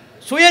ஏற்பட்டது.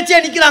 சுயேட்சையா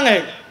நிற்கிறாங்க,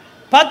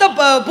 பார்த்தா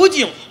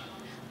பூஜ்ஜியம்.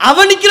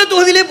 அவன் நிற்கிற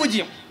தொகுதியிலே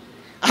பூஜ்ஜியம்.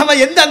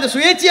 அவன் எந்த அந்த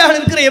சுயேட்சையாக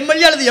இருக்கிற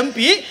எம்எல்ஏ அல்லது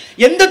எம்பி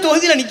எந்த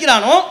தொகுதியில்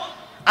நிற்கிறானோ,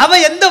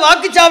 அவன் எந்த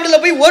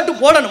வாக்குச்சாவடியில் போய் ஓட்டு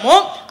போடணுமோ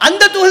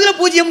அந்த தொகுதியில்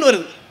பூஜ்ஜியம்னு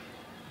வருது.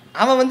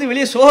 அவன் வந்து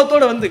வெளியே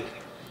சோகத்தோடு வந்து,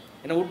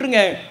 என்னை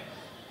விட்டுருங்க,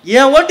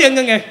 என் ஓட்டு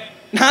எங்கங்க,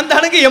 நான்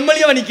தானே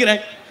எம்எல்ஏவா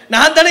நிற்கிறேன்,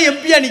 நான் தானே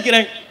எம்பியா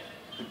நிற்கிறேன்,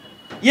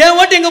 என்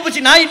ஓட்டு எங்கே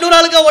போச்சு, நான் இன்னொரு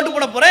ஆளுக்காக ஓட்டு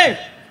போட போகிறேன்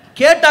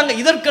கேட்டாங்க.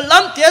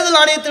 இதற்கெல்லாம் தேர்தல்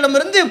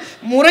ஆணையத்திடமிருந்து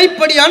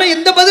முறைப்படியான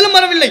எந்த பதிலும்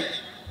வரவில்லை.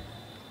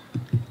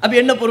 அப்போ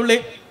என்ன பொருள்?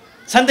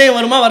 சந்தேகம்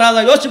வருமா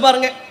வராதா? யோசிச்சு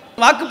பாருங்க.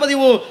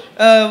 வாக்குப்பதிவு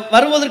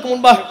வருவதற்கு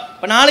முன்பாக,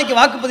 இப்போ நாளைக்கு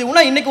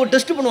வாக்குப்பதிவுனா இன்னைக்கு ஒரு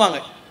டெஸ்ட் பண்ணுவாங்க.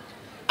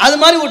 அது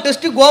மாதிரி ஒரு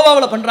டெஸ்ட்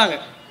கோவாவில் பண்ணுறாங்க.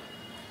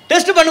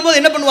 டெஸ்ட் பண்ணும்போது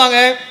என்ன பண்ணுவாங்க,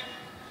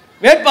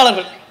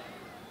 வேட்பாளர்கள்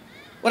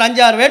ஒரு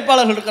 5-6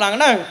 வேட்பாளர்கள்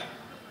இருக்கிறாங்கன்னா,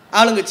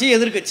 ஆளுங்கட்சி,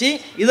 எதிர்கட்சி,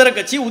 இதர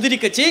கட்சி, உதிரி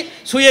கட்சி,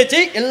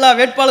 சுயேட்சை, எல்லா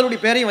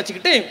வேட்பாளருடைய பேரையும்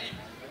வச்சுக்கிட்டு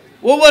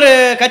ஒவ்வொரு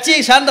கட்சியை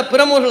சார்ந்த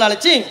பிரமுகர்கள்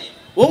அழைச்சி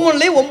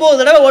ஒவ்வொன்றிலையும் 9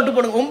 தடவை ஓட்டு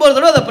போடணும். 9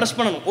 தடவை அதை ப்ரெஸ்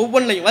பண்ணணும்.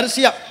 ஒவ்வொன்றிலையும்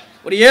வரிசையாக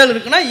ஒரு 7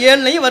 இருக்குன்னா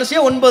 7லையும்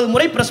வரிசையாக 9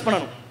 முறை ப்ரெஸ்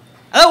பண்ணணும்.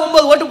 அதாவது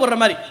 9 ஓட்டு போடுற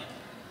மாதிரி.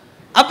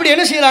 அப்படி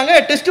என்ன செய்கிறாங்க,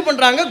 டெஸ்ட்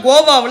பண்ணுறாங்க.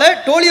 கோவாவில்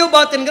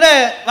டோலியோபாத் என்கிற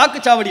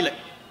வாக்குச்சாவடியில்,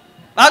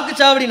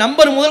 வாக்குச்சாவடி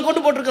நம்பர் முதல்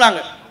கொண்டு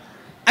போட்டிருக்கிறாங்க.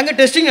 அங்கே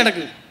டெஸ்டிங்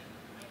நடக்குது.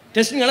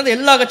 டெஸ்டிங் நடந்து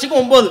எல்லா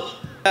கட்சிக்கும் 9,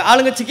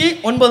 ஆளுங்கட்சிக்கு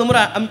 9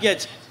 முறை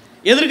அமுக்கியாச்சு,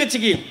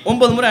 எதிர்கட்சிக்கு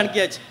 9 முறை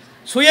அமுக்கியாச்சு,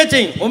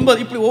 சுயேட்சை 9,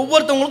 இப்படி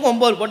ஒவ்வொருத்தவங்களுக்கும்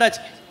 9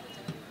 போட்டாச்சு.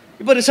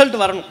 இப்போ ரிசல்ட்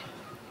வரணும்.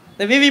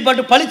 இந்த விவி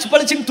பாட்டு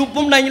பளிச்சுன்னு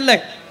துப்பும்னாங்கல்ல,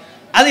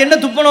 அது என்ன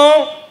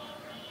துப்பணும்,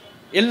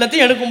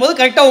 எல்லாத்தையும் எடுக்கும்போது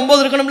கரெக்டாக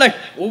 9 இருக்கணும்ல,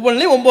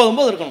 ஒவ்வொன்றிலையும்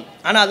 9 இருக்கணும்.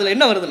 ஆனால் அதில்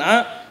என்ன வருதுன்னா,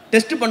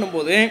 டெஸ்ட்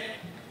பண்ணும்போது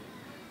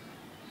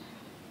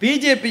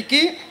பிஜேபிக்கு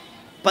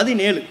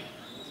 17,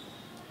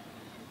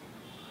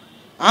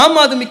 ஆம்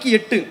ஆத்மிக்கு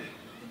 8,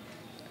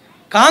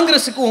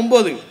 காங்கிரஸுக்கு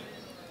 9,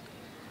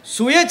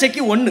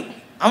 சுயேட்சைக்கு 1.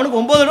 அவனுக்கு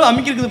 9 தடவை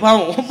அமைக்கிருக்குது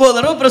பாவம், 9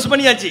 தடவை ப்ரெஸ்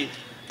பண்ணியாச்சு,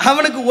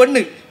 அவனுக்கு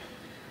 1.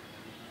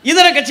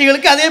 இதர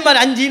கட்சிகளுக்கு அதே மாதிரி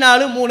 5,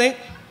 4, 3.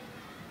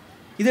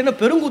 இது என்ன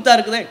பெருங்கூத்தா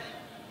இருக்குதே.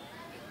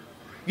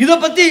 இதை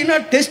பற்றி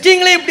இன்னும்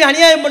டெஸ்டிங்லேயே இப்படி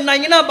அநியாயம்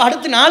பண்ணாங்கன்னா, அப்போ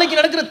அடுத்து நாளைக்கு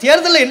நடக்கிற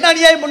தேர்தலில் என்ன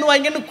அநியாயம்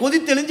பண்ணுவாங்கன்னு கொதி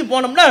தெளிஞ்சு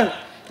போனோம்னா,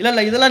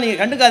 இல்லை இதெல்லாம் நீங்கள்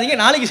கண்டுக்காதீங்க,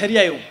 நாளைக்கு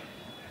சரியாயிடும்.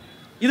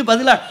 இது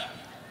பதிலாக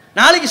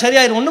நாளைக்கு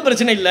சரியாயிடும், ஒன்றும்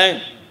பிரச்சனை இல்லை.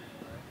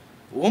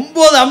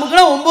 9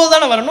 அமுக்குனா 9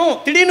 தானே வரணும்.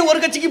 திடீர்னு ஒரு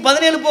கட்சிக்கு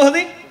 17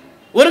 போகுது,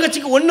 ஒரு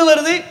கட்சிக்கு 1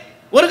 வருது,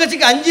 ஒரு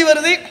கட்சிக்கு 5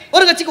 வருது,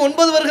 ஒரு கட்சிக்கு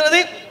 9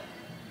 வருகிறது.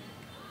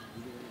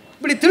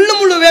 இப்படி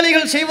தில்லுமுள்ளு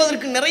வேலைகள்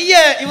செய்வதற்கு நிறைய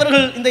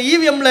இவர்கள் இந்த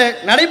இவிஎம்ல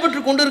நடைபெற்று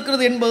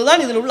கொண்டிருக்கிறது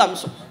என்பதுதான் இதில் உள்ள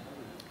அம்சம்.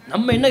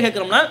 நம்ம என்ன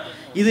கேட்குறோம்னா,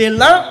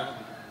 இதையெல்லாம்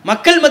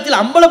மக்கள் மத்தியில்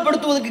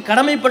அம்பலப்படுத்துவதற்கு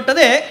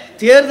கடமைப்பட்டதே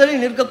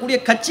தேர்தலில் நிற்கக்கூடிய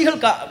கட்சிகள்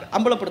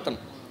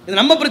அம்பலப்படுத்தணும். இது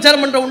நம்ம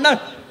பிரச்சாரம் பண்றோம்னா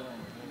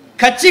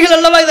கட்சிகள்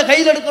அல்லவா இதை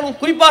கையில் எடுக்கணும்.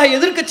 குறிப்பாக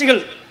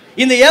எதிர்கட்சிகள்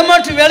இந்த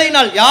ஏமாற்று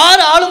வேலையினால்,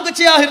 யார் ஆளும்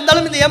கட்சியாக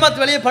இருந்தாலும் இந்த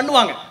ஏமாற்று வேலையை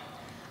பண்ணுவாங்க.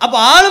 அப்போ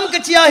ஆளும்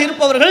கட்சியாக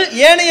இருப்பவர்கள்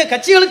ஏனைய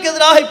கட்சிகளுக்கு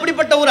எதிராக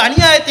இப்படிப்பட்ட ஒரு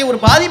அநியாயத்தை, ஒரு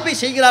பாதிப்பை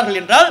செய்கிறார்கள்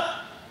என்றால்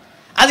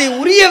அதை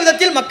உரிய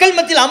விதத்தில் மக்கள்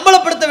மத்தியில்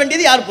அம்பலப்படுத்த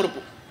வேண்டியது யார்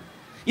பொறுப்பு?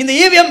 இந்த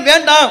இவிஎம்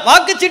வேண்டாம்,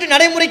 வாக்குச்சீட்டு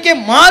நடைமுறைக்கே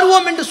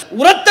மாறுவோம் என்று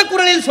உரத்த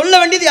குரலில் சொல்ல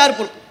வேண்டியது யார்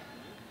பொறுப்பு?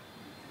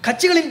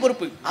 கட்சிகளின்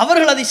பொறுப்பு.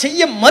 அவர்கள் அதை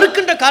செய்ய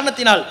மறுக்கின்ற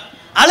காரணத்தினால்,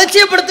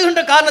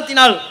 அலட்சியப்படுத்துகின்ற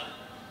காரணத்தினால்,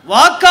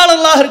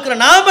 வாக்காளர்களாக இருக்கிற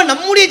நாம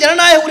நம்முடைய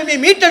ஜனநாயக உரிமையை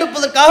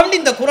மீட்டெடுப்பதற்காக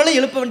இந்த குரலை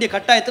எழுப்ப வேண்டிய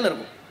கட்டாயத்தில்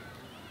இருக்கும்.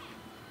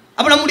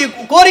 அப்ப நம்முடைய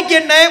கோரிக்கை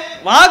என்ன?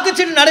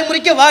 வாக்குச்சீட்டு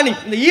நடைமுறைக்கே வாணி,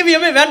 இந்த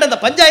இவிஎம்மே வேண்டாம்,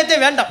 இந்த பஞ்சாயத்தே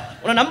வேண்டாம்,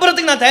 உன்னை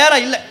நம்புறதுக்கு நான் தயாரா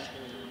இல்லை.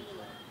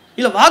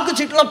 இல்ல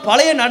வாக்குச்சீட்டுலாம்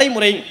பழைய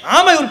நடைமுறை.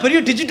 ஆமா, இவர் பெரிய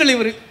டிஜிட்டல்,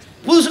 இவர்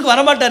புதுசுக்கு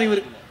வரமாட்டார்.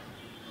 இவர்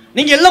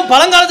நீங்க எல்லாம்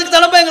பழங்காலத்துக்கு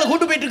தானப்பா எங்களை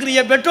கூட்டு போயிட்டு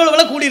இருக்கிறீங்க, பெட்ரோல்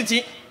விலை கூடிருச்சு.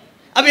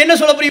 அப்ப என்ன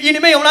சொல்ல போறீங்க?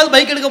 இனிமே எவனாவது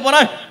பைக் எடுக்க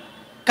போறான்,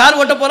 கார்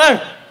ஓட்ட போறான்,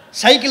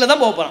 சைக்கிளில்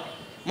தான் போக போறான்,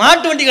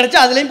 மாட்டு வண்டி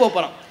கிடைச்சா அதுலேயும் போக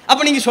போறான்.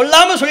 அப்ப நீங்க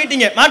சொல்லாம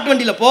சொல்லிட்டீங்க, மாட்டு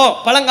வண்டியில போ,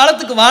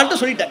 பழங்காலத்துக்கு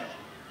வான்ட்டு சொல்லிட்டேன்.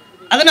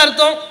 அதன்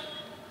அர்த்தம்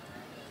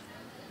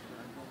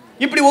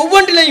இப்படி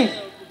ஒவ்வொன்றிலையும்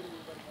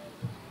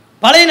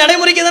பழைய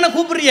நடைமுறைக்கு தானே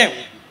கூப்பிடுறீங்க.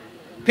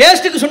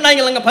 பேஸ்ட்டுக்கு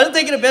சொன்னாங்க இல்லைங்க, பல்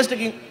தேய்க்கிற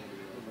பேஸ்ட்டுக்கு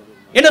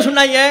என்ன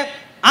சொன்னாங்க?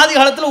 ஆதி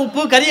காலத்தில்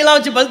உப்பு கறியெல்லாம்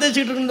வச்சு பல்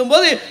தேய்ச்சிக்கிட்டு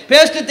இருந்தபோது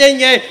பேஸ்ட்டு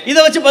தேய்ங்க, இதை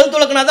வச்சு பல்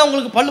துளக்கினா தான்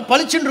உங்களுக்கு பல்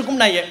பளிச்சுன்னு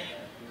இருக்கும்னாங்க.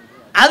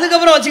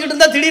 அதுக்கப்புறம் வச்சுக்கிட்டு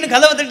இருந்தால் திடீர்னு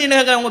கதவை தட்டின்னு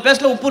கேட்குறேன், உங்கள்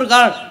பேஸ்ட்டில் உப்பு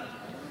இருக்கா,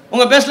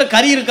 உங்கள் பேஸ்ட்டில்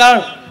கறி இருக்கா,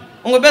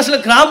 உங்கள்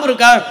பேஸ்ட்டில் கிராம்பு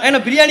இருக்கா,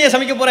 நான் பிரியாணியை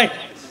சமைக்க போகிறேன்,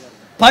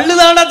 பல்லு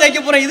தானடா தேய்க்க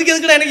போகிறேன், இதுக்கு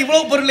எதுக்குடா எனக்கு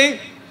இவ்வளோ பொருள்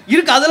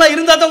இருக்குது, அதெல்லாம்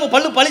இருந்தால் தான் உங்கள்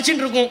பல்லு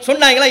பளிச்சுன்னு இருக்கும்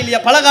சொன்னாங்களா இல்லையா?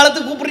 பல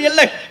காலத்துக்கு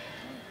கூப்பிடுறீல்ல.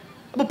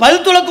 அப்போ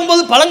பல் துளக்கும்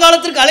போது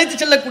பழங்காலத்திற்கு அழைத்து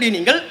செல்லக்கூடிய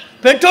நீங்கள்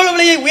பெட்ரோல்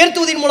விலையை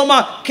உயர்த்துவதன் மூலமா,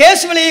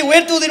 கேஸ் விலையை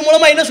உயர்த்துவதன்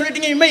மூலமா என்ன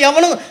சொல்லிட்டீங்க? இனிமே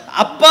எவனும்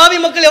அப்பாவி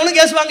மக்கள் எவனும்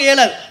கேஸ் வாங்க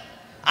இயலாது,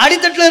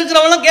 அடித்தட்டில்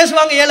இருக்கிறவனும் கேஸ்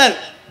வாங்க இயலாது.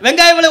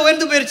 வெங்காய விலை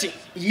உயர்ந்து போயிருச்சு.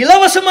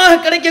 இலவசமாக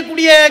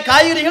கிடைக்கக்கூடிய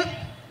காய்கறிகள்,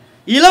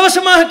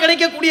 இலவசமாக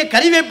கிடைக்கக்கூடிய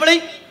கறிவேப்பிலை,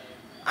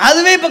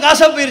 அதுவே இப்போ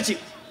காசா போயிருச்சு.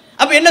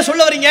 அப்போ என்ன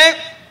சொல்ல வரீங்க?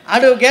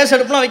 கேஸ்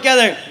அடுப்புலாம்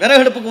வைக்காத,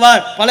 விறகு அடுப்புக்கு வா,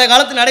 பழைய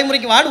காலத்து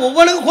நடைமுறைக்கு வான்னு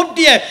ஒவ்வொன்றுக்கும்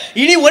கூப்பிட்டிய,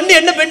 இனி ஒன்று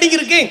என்ன பெண்டிங்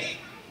இருக்கு?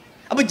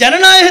 அப்போ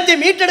ஜனநாயகத்தை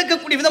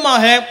மீட்டெடுக்கக்கூடிய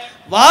விதமாக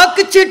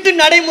வாக்குச்சீட்டு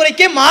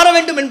நடைமுறைக்கே மாற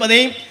வேண்டும்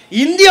என்பதை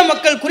இந்திய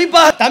மக்கள்,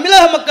 குறிப்பாக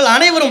தமிழக மக்கள்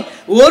அனைவரும்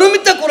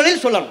ஒருமித்த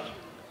குரலில் சொல்லணும்.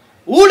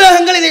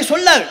 ஊடகங்கள் இதை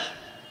சொல்லாது.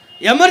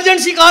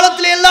 எமர்ஜென்சி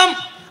காலத்திலே எல்லாம்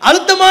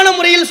அழுத்தமான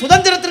முறையில்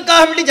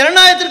சுதந்திரத்திற்காக வேண்டி,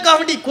 ஜனநாயகத்திற்காக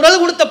வேண்டி குரல்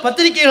கொடுத்த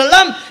பத்திரிகைகள்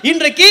எல்லாம்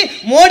இன்றைக்கு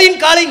மோடியின்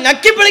காலை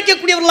நக்கி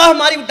பிழைக்கக்கூடியவர்களாக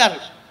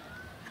மாறிவிட்டார்கள்.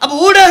 அப்போ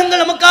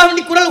ஊடகங்கள் நமக்காக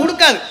வேண்டி குரல்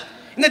கொடுக்காது.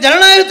 இந்த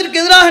ஜனநாயகத்திற்கு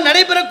எதிராக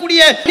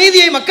நடைபெறக்கூடிய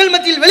நீதியை மக்கள்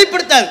மத்தியில்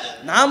வெளிப்படுத்தாது.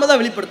 நாம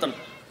தான் வெளிப்படுத்தணும்.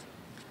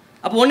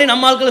 அப்போ உடனே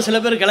நம்ம ஆட்கள் சில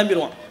பேர்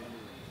கிளம்பிடுவான்,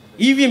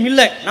 இவிஎம்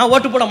இல்லை, நான்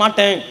ஓட்டு போட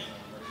மாட்டேன்,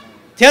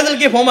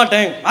 தேர்தலுக்கே போக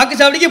மாட்டேன்,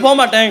 வாக்குச்சாவடிக்கே போக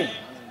மாட்டேன்.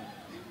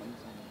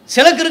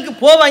 சிலருக்கு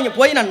போவாங்க,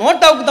 போய் நான்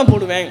நோட்டாவுக்கு தான்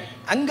போடுவேன்.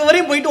 அங்கே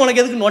வரையும் போயிட்டு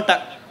உனக்கு எதுக்கு நோட்டா?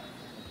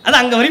 அது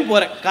அங்கே வரையும்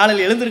போகிறேன்,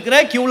 காலையில் எழுந்திருக்கிற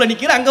கியூவில்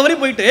நிற்கிற, அங்கே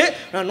வரையும் போயிட்டு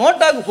நான்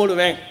நோட்டாவுக்கு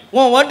போடுவேன்.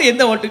 உன் ஓட்டு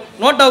எந்த ஓட்டு?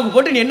 நோட்டாவுக்கு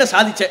போட்டு நீ என்ன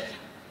சாதிச்ச?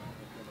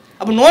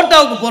 அப்போ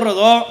நோட்டாவுக்கு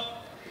போடுறதோ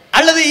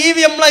அல்லது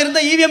இவிஎம்லாம்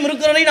இருந்தால் இவிஎம்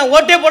இருக்கிறவரை நான்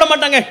ஓட்டே போட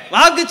மாட்டாங்க,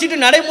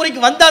 வாக்குச்சீட்டு நடைமுறைக்கு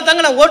வந்தால்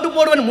தாங்க நான் ஓட்டு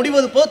போடுவேன்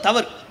முடிவது போ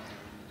தவறு.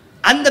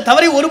 அந்த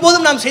தவறை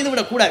ஒருபோதும் நாம்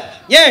செய்துவிடக்கூடாது.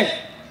 ஏன்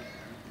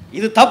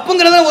இது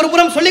தப்புங்கிறத ஒரு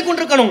புறம் சொல்லிக்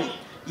கொண்டிருக்கணும்.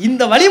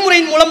 இந்த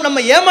வழிமுறையின் மூலம்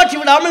நம்ம ஏமாற்றி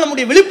விடாமல்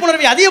நம்முடைய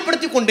விழிப்புணர்வை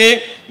அதிகப்படுத்திக் கொண்டு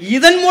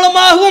இதன்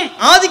மூலமாகவும்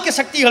ஆதிக்க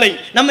சக்திகளை,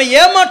 நம்ம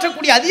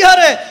ஏமாற்றக்கூடிய அதிகார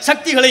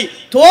சக்திகளை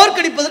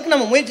தோற்கடிப்பதற்கு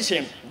நம்ம முயற்சி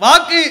செய்யணும்.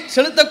 வாக்கு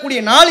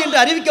செலுத்தக்கூடிய நாள் என்று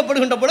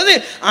அறிவிக்கப்படுகின்ற பொழுது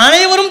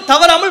அனைவரும்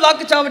தவறாமல்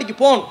வாக்குச்சாவடிக்கு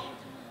போகணும்.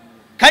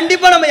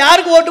 கண்டிப்பா நம்ம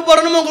யாருக்கு ஓட்டு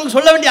போடணும் உங்களுக்கு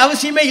சொல்ல வேண்டிய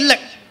அவசியமே இல்லை.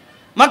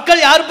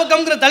 மக்கள் யார்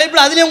பக்கம்ங்கிற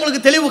தலைப்பில் அதிலே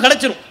உங்களுக்கு தெளிவு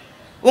கிடைச்சிடும்.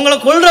 உங்களை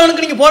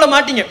கொல்றவனுக்கு நீங்க போட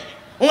மாட்டீங்க,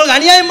 உங்களுக்கு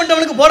அநியாயம்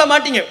பண்றவனுக்கு போட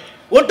மாட்டீங்க.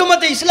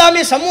 ஒட்டுமொத்த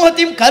இஸ்லாமிய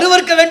சமூகத்தையும்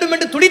கருவறுக்க வேண்டும்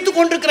என்று துடித்துக்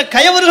கொண்டிருக்கிற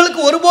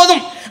கயவர்களுக்கு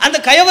ஒருபோதும், அந்த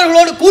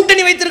கயவர்களோடு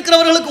கூட்டணி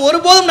வைத்திருக்கிறவர்களுக்கு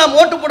ஒருபோதும் நாம்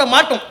ஓட்டு போட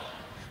மாட்டோம்.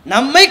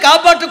 நம்மை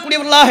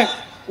காப்பாற்றக்கூடியவர்களாக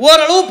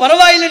ஓரளவு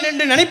பரவாயில்லை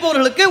என்று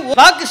நினைப்பவர்களுக்கு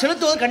வாக்கு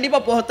செலுத்துவது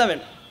கண்டிப்பா போகத்தான்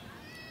வேண்டும்.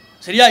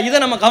 சரியா?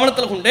 இதை நம்ம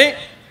கவனத்தில் கொண்டு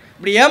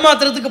இப்படி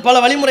ஏமாத்துறதுக்கு பல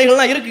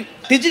வழிமுறைகள்லாம் இருக்கு.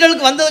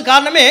 டிஜிட்டலுக்கு வந்தது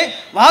காரணமே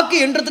வாக்கு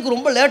எண்றதுக்கு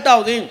ரொம்ப லேட்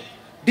ஆகுது.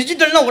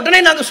 டிஜிட்டல்னா உடனே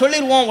நாங்கள்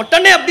சொல்லிடுவோம்,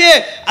 உடனே அப்படியே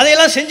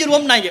அதையெல்லாம்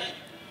செஞ்சிருவோம். நாங்கள்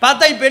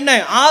பார்த்தா இப்போ என்ன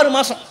 6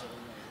 மாதம்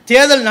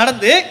தேர்தல்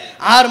நடந்து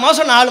 6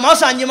 மாதம் 4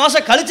 மாதம் 5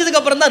 மாதம் கழிச்சதுக்கு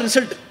அப்புறம் தான்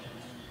ரிசல்ட்.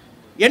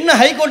 என்ன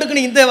ஹைகோர்ட்டுக்கு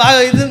நீ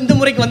இந்த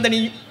முறைக்கு வந்த,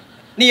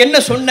 நீ என்ன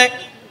சொன்ன?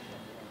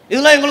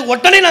 இதெல்லாம் எங்களுக்கு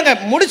உடனே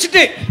நாங்கள்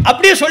முடிச்சுட்டு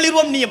அப்படியே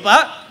சொல்லிடுவோம். நீப்பா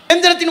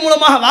இயந்திரத்தின்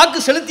மூலமாக வாக்கு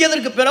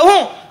செலுத்தியதற்கு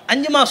பிறகும்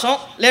 5 மாதம்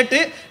லேட்டு,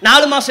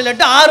 4 மாதம்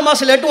லேட்டு, 6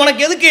 மாதம் லேட்டு,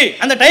 உனக்கு எதுக்கு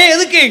அந்த டைம்?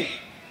 எதுக்கு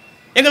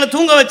எங்களை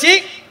தூங்க வச்சு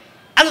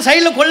அந்த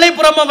சைடில்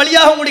கொள்ளைப்புறமா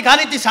வழியாக உங்களுடைய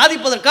காரியத்தை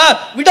சாதிப்பதற்கா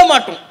விட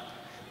மாட்டோம்.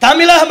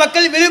 தமிழக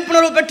மக்கள்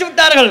விழிப்புணர்வு பெற்று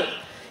விட்டார்கள்.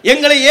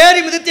 எங்களை ஏறி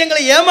மிதித்து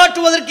எங்களை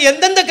ஏமாற்றுவதற்கு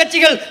எந்தெந்த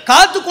கட்சிகள்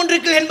காத்து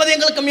கொண்டிருக்கிறது என்பது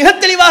எங்களுக்கு மிக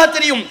தெளிவாக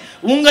தெரியும்.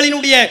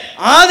 உங்களினுடைய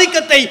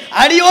ஆதிக்கத்தை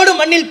அடியோடு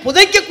மண்ணில்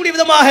புதைக்கக்கூடிய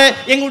விதமாக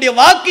எங்களுடைய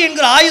வாக்கு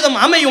என்கிற ஆயுதம்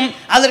அமையும்.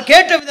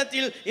 அதற்கேற்ற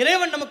விதத்தில்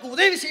இறைவன் நமக்கு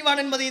உதவி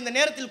செய்வான் என்பதை இந்த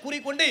நேரத்தில்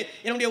கூறிக்கொண்டு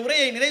என்னுடைய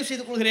உரையை நிறைவு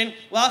செய்து கொள்கிறேன்.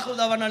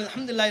 வாஹுதாவான்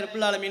அல்ஹம்துலில்லாஹி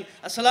ரப்பில் ஆலமீன்.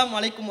 அஸ்ஸலாமு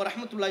அலைக்கும்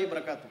வரஹ்மத்துல்லாஹி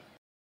வபரகாத்துஹு.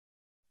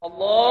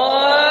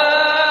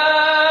 அல்லாஹ்